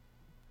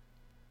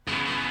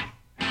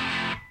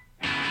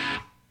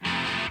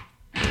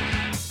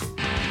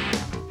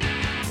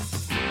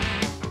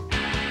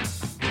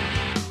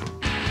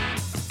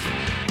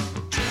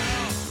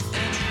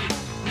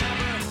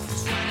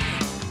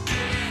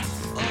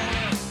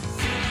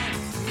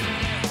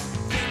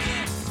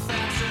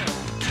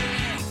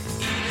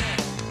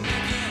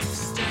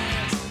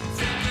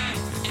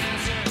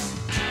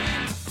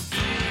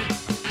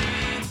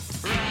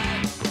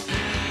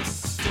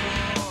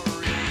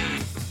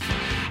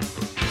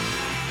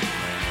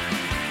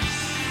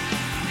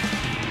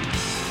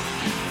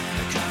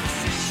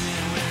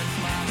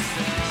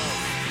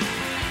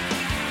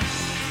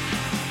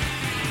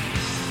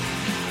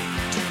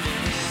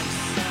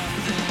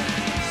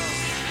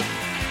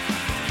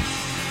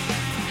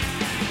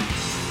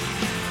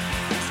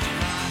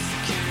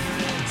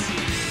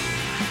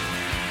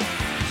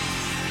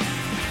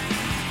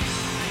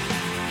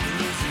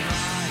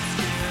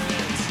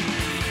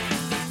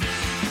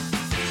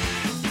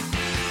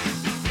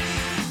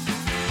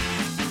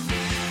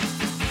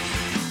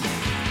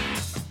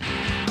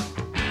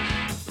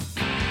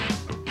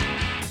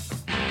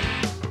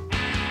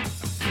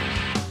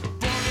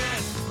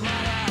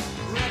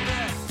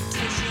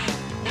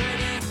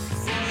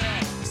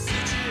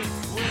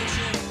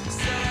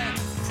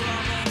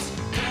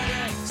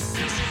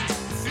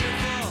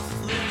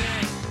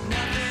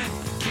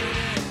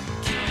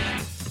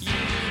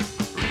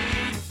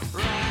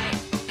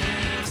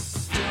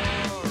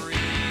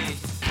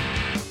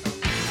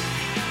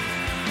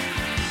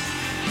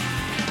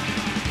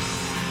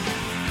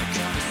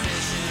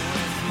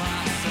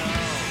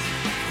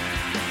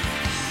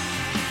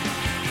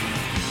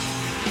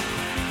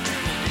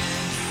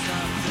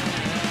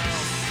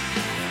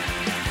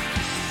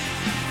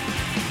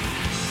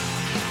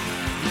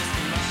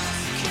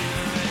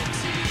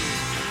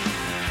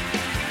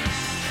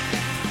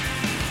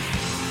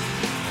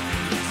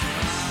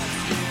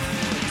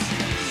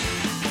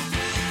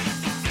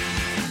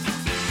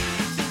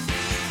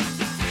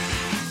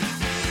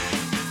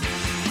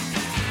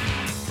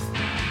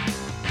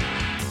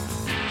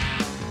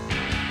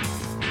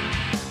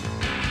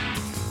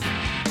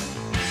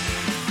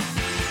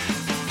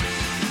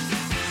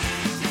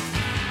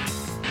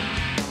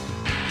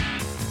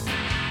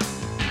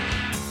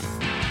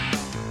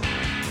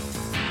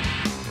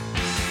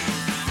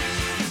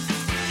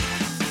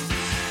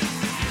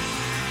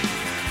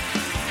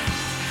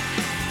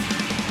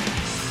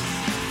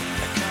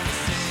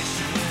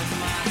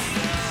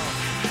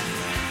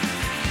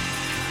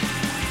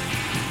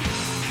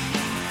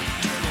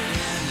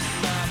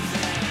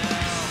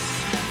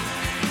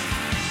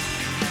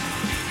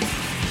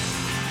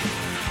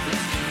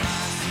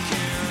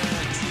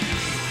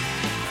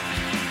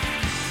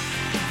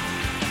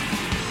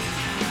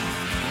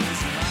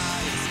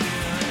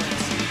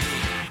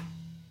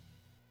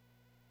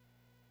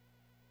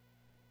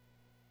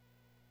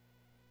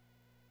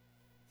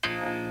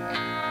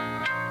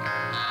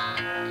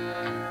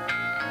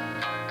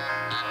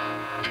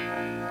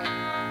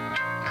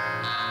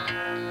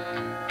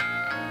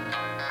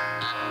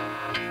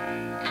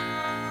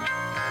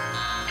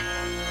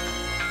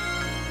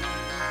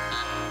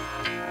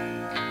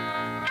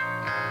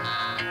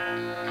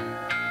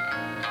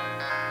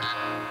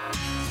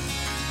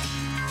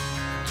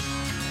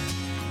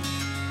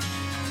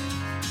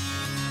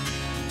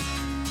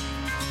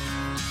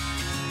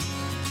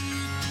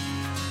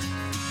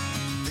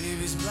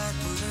 black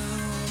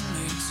balloon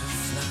makes a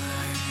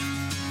fly.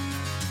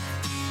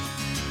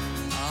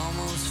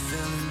 Almost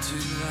fell into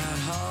that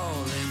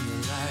hole in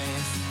your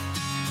life.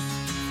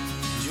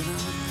 You're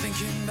not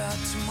thinking about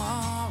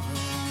tomorrow,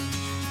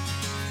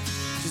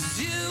 'cause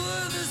you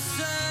were the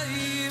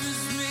same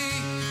as me,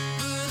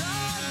 but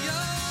all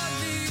your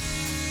needs.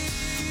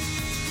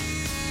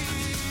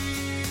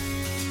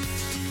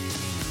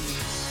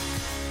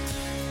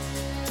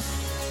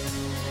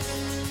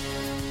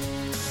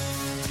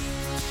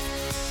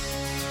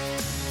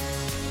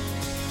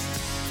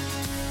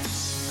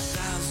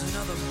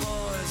 other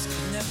boys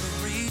could never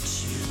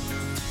reach you.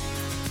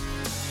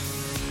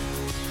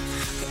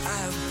 How could I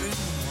have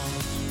been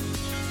one?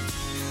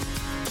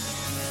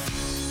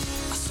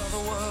 I saw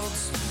the world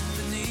spin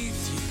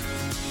beneath you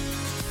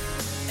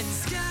and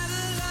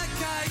scatter like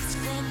ice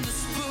from the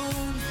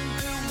spoon.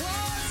 It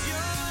was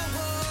your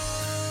world.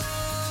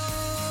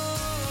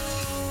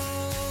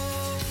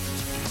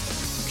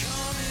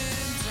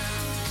 Coming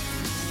down,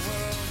 the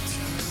world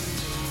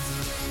turned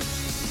over.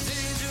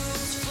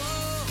 Angels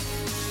fall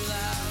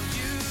without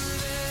you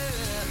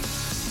there.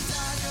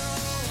 I go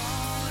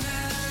on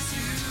as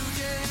you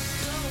get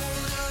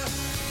colder.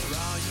 Or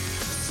are you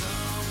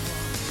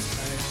someone's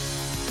man?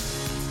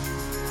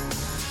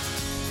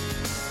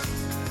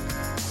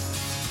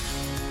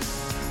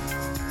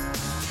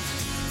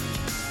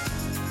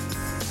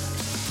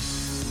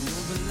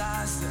 The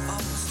lies that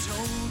always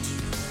told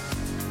you,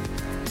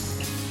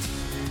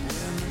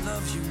 when the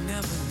love you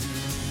never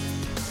knew,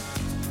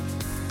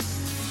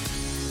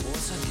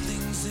 was the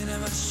things they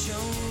never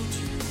showed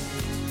you,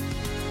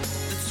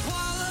 that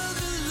swallow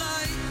the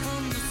light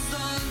from the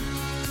sun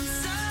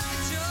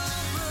inside your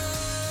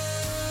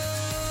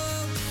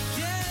room.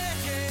 Yeah,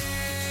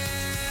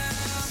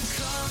 I'm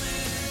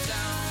coming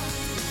down,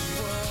 the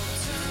world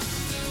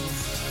turned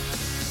over.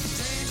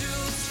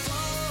 Angels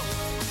fall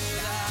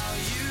without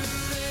you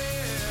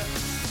there.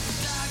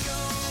 I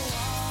go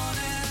on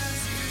as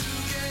you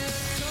get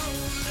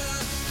colder.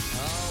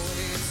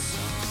 Always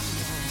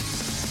someone.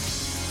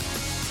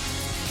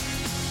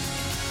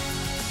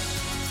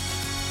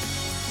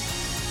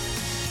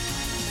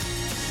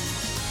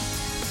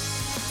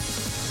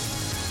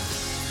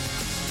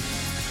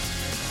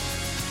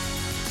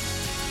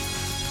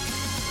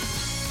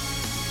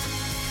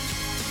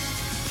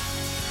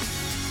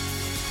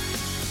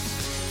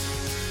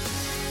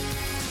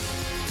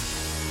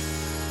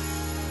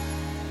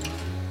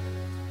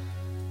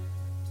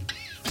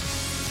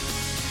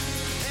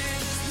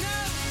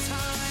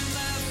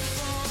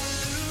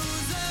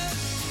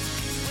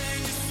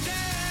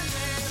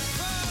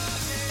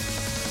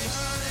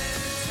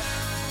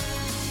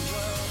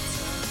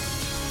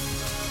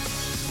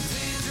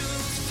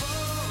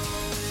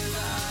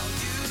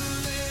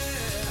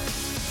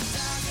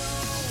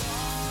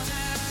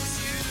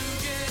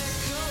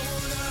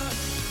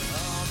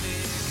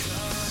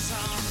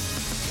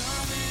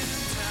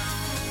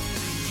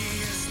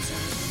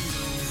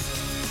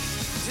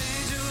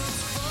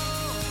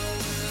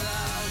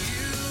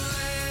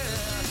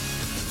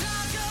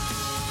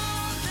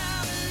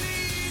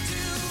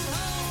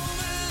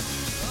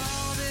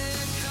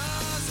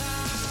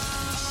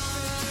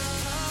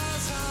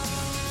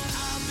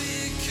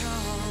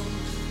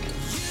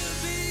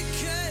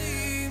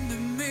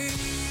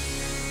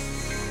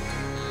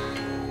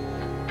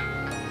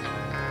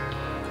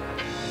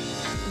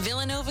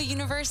 Villanova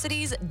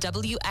University's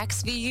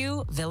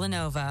WXVU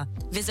Villanova.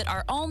 Visit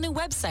our all-new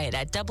website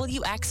at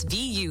wxvu.org.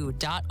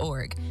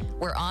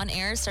 We're on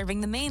air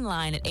serving the main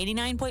line at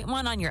 89.1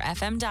 on your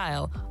FM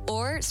dial,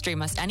 or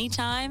stream us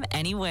anytime,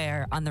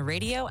 anywhere on the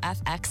Radio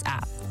FX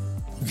app.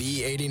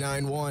 The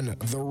 89.1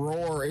 The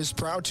Roar is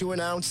proud to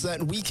announce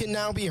that we can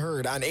now be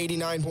heard on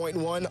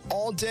 89.1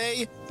 all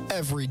day,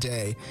 every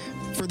day,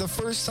 for the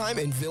first time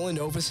in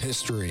Villanova's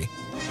history.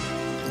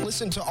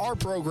 Listen to our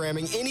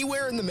programming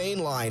anywhere in the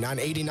main line on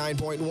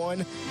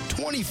 89.1,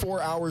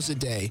 24 hours a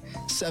day,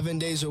 7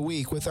 days a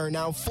week with our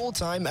now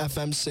full-time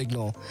FM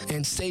signal.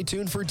 And stay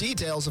tuned for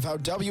details of how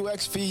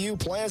WXVU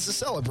plans to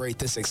celebrate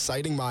this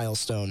exciting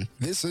milestone.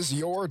 This is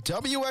your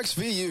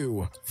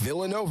WXVU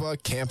Villanova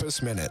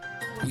Campus Minute.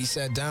 We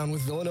sat down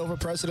with Villanova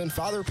President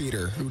Father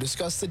Peter, who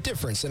discussed the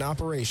difference in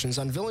operations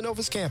on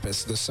Villanova's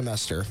campus this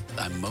semester.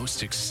 I'm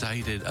most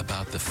excited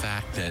about the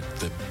fact that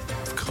the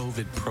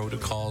COVID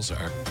protocols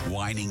are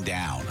winding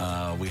down.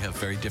 We have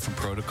very different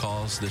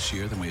protocols this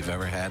year than we've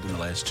ever had in the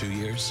last 2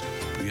 years.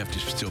 We have to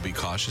still be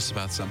cautious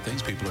about some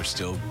things. People are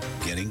still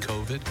getting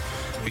COVID,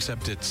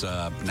 except it's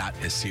not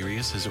as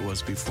serious as it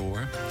was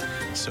before.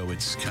 So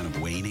it's kind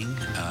of waning.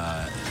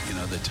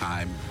 The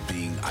time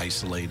being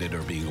isolated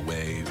or being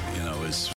away, is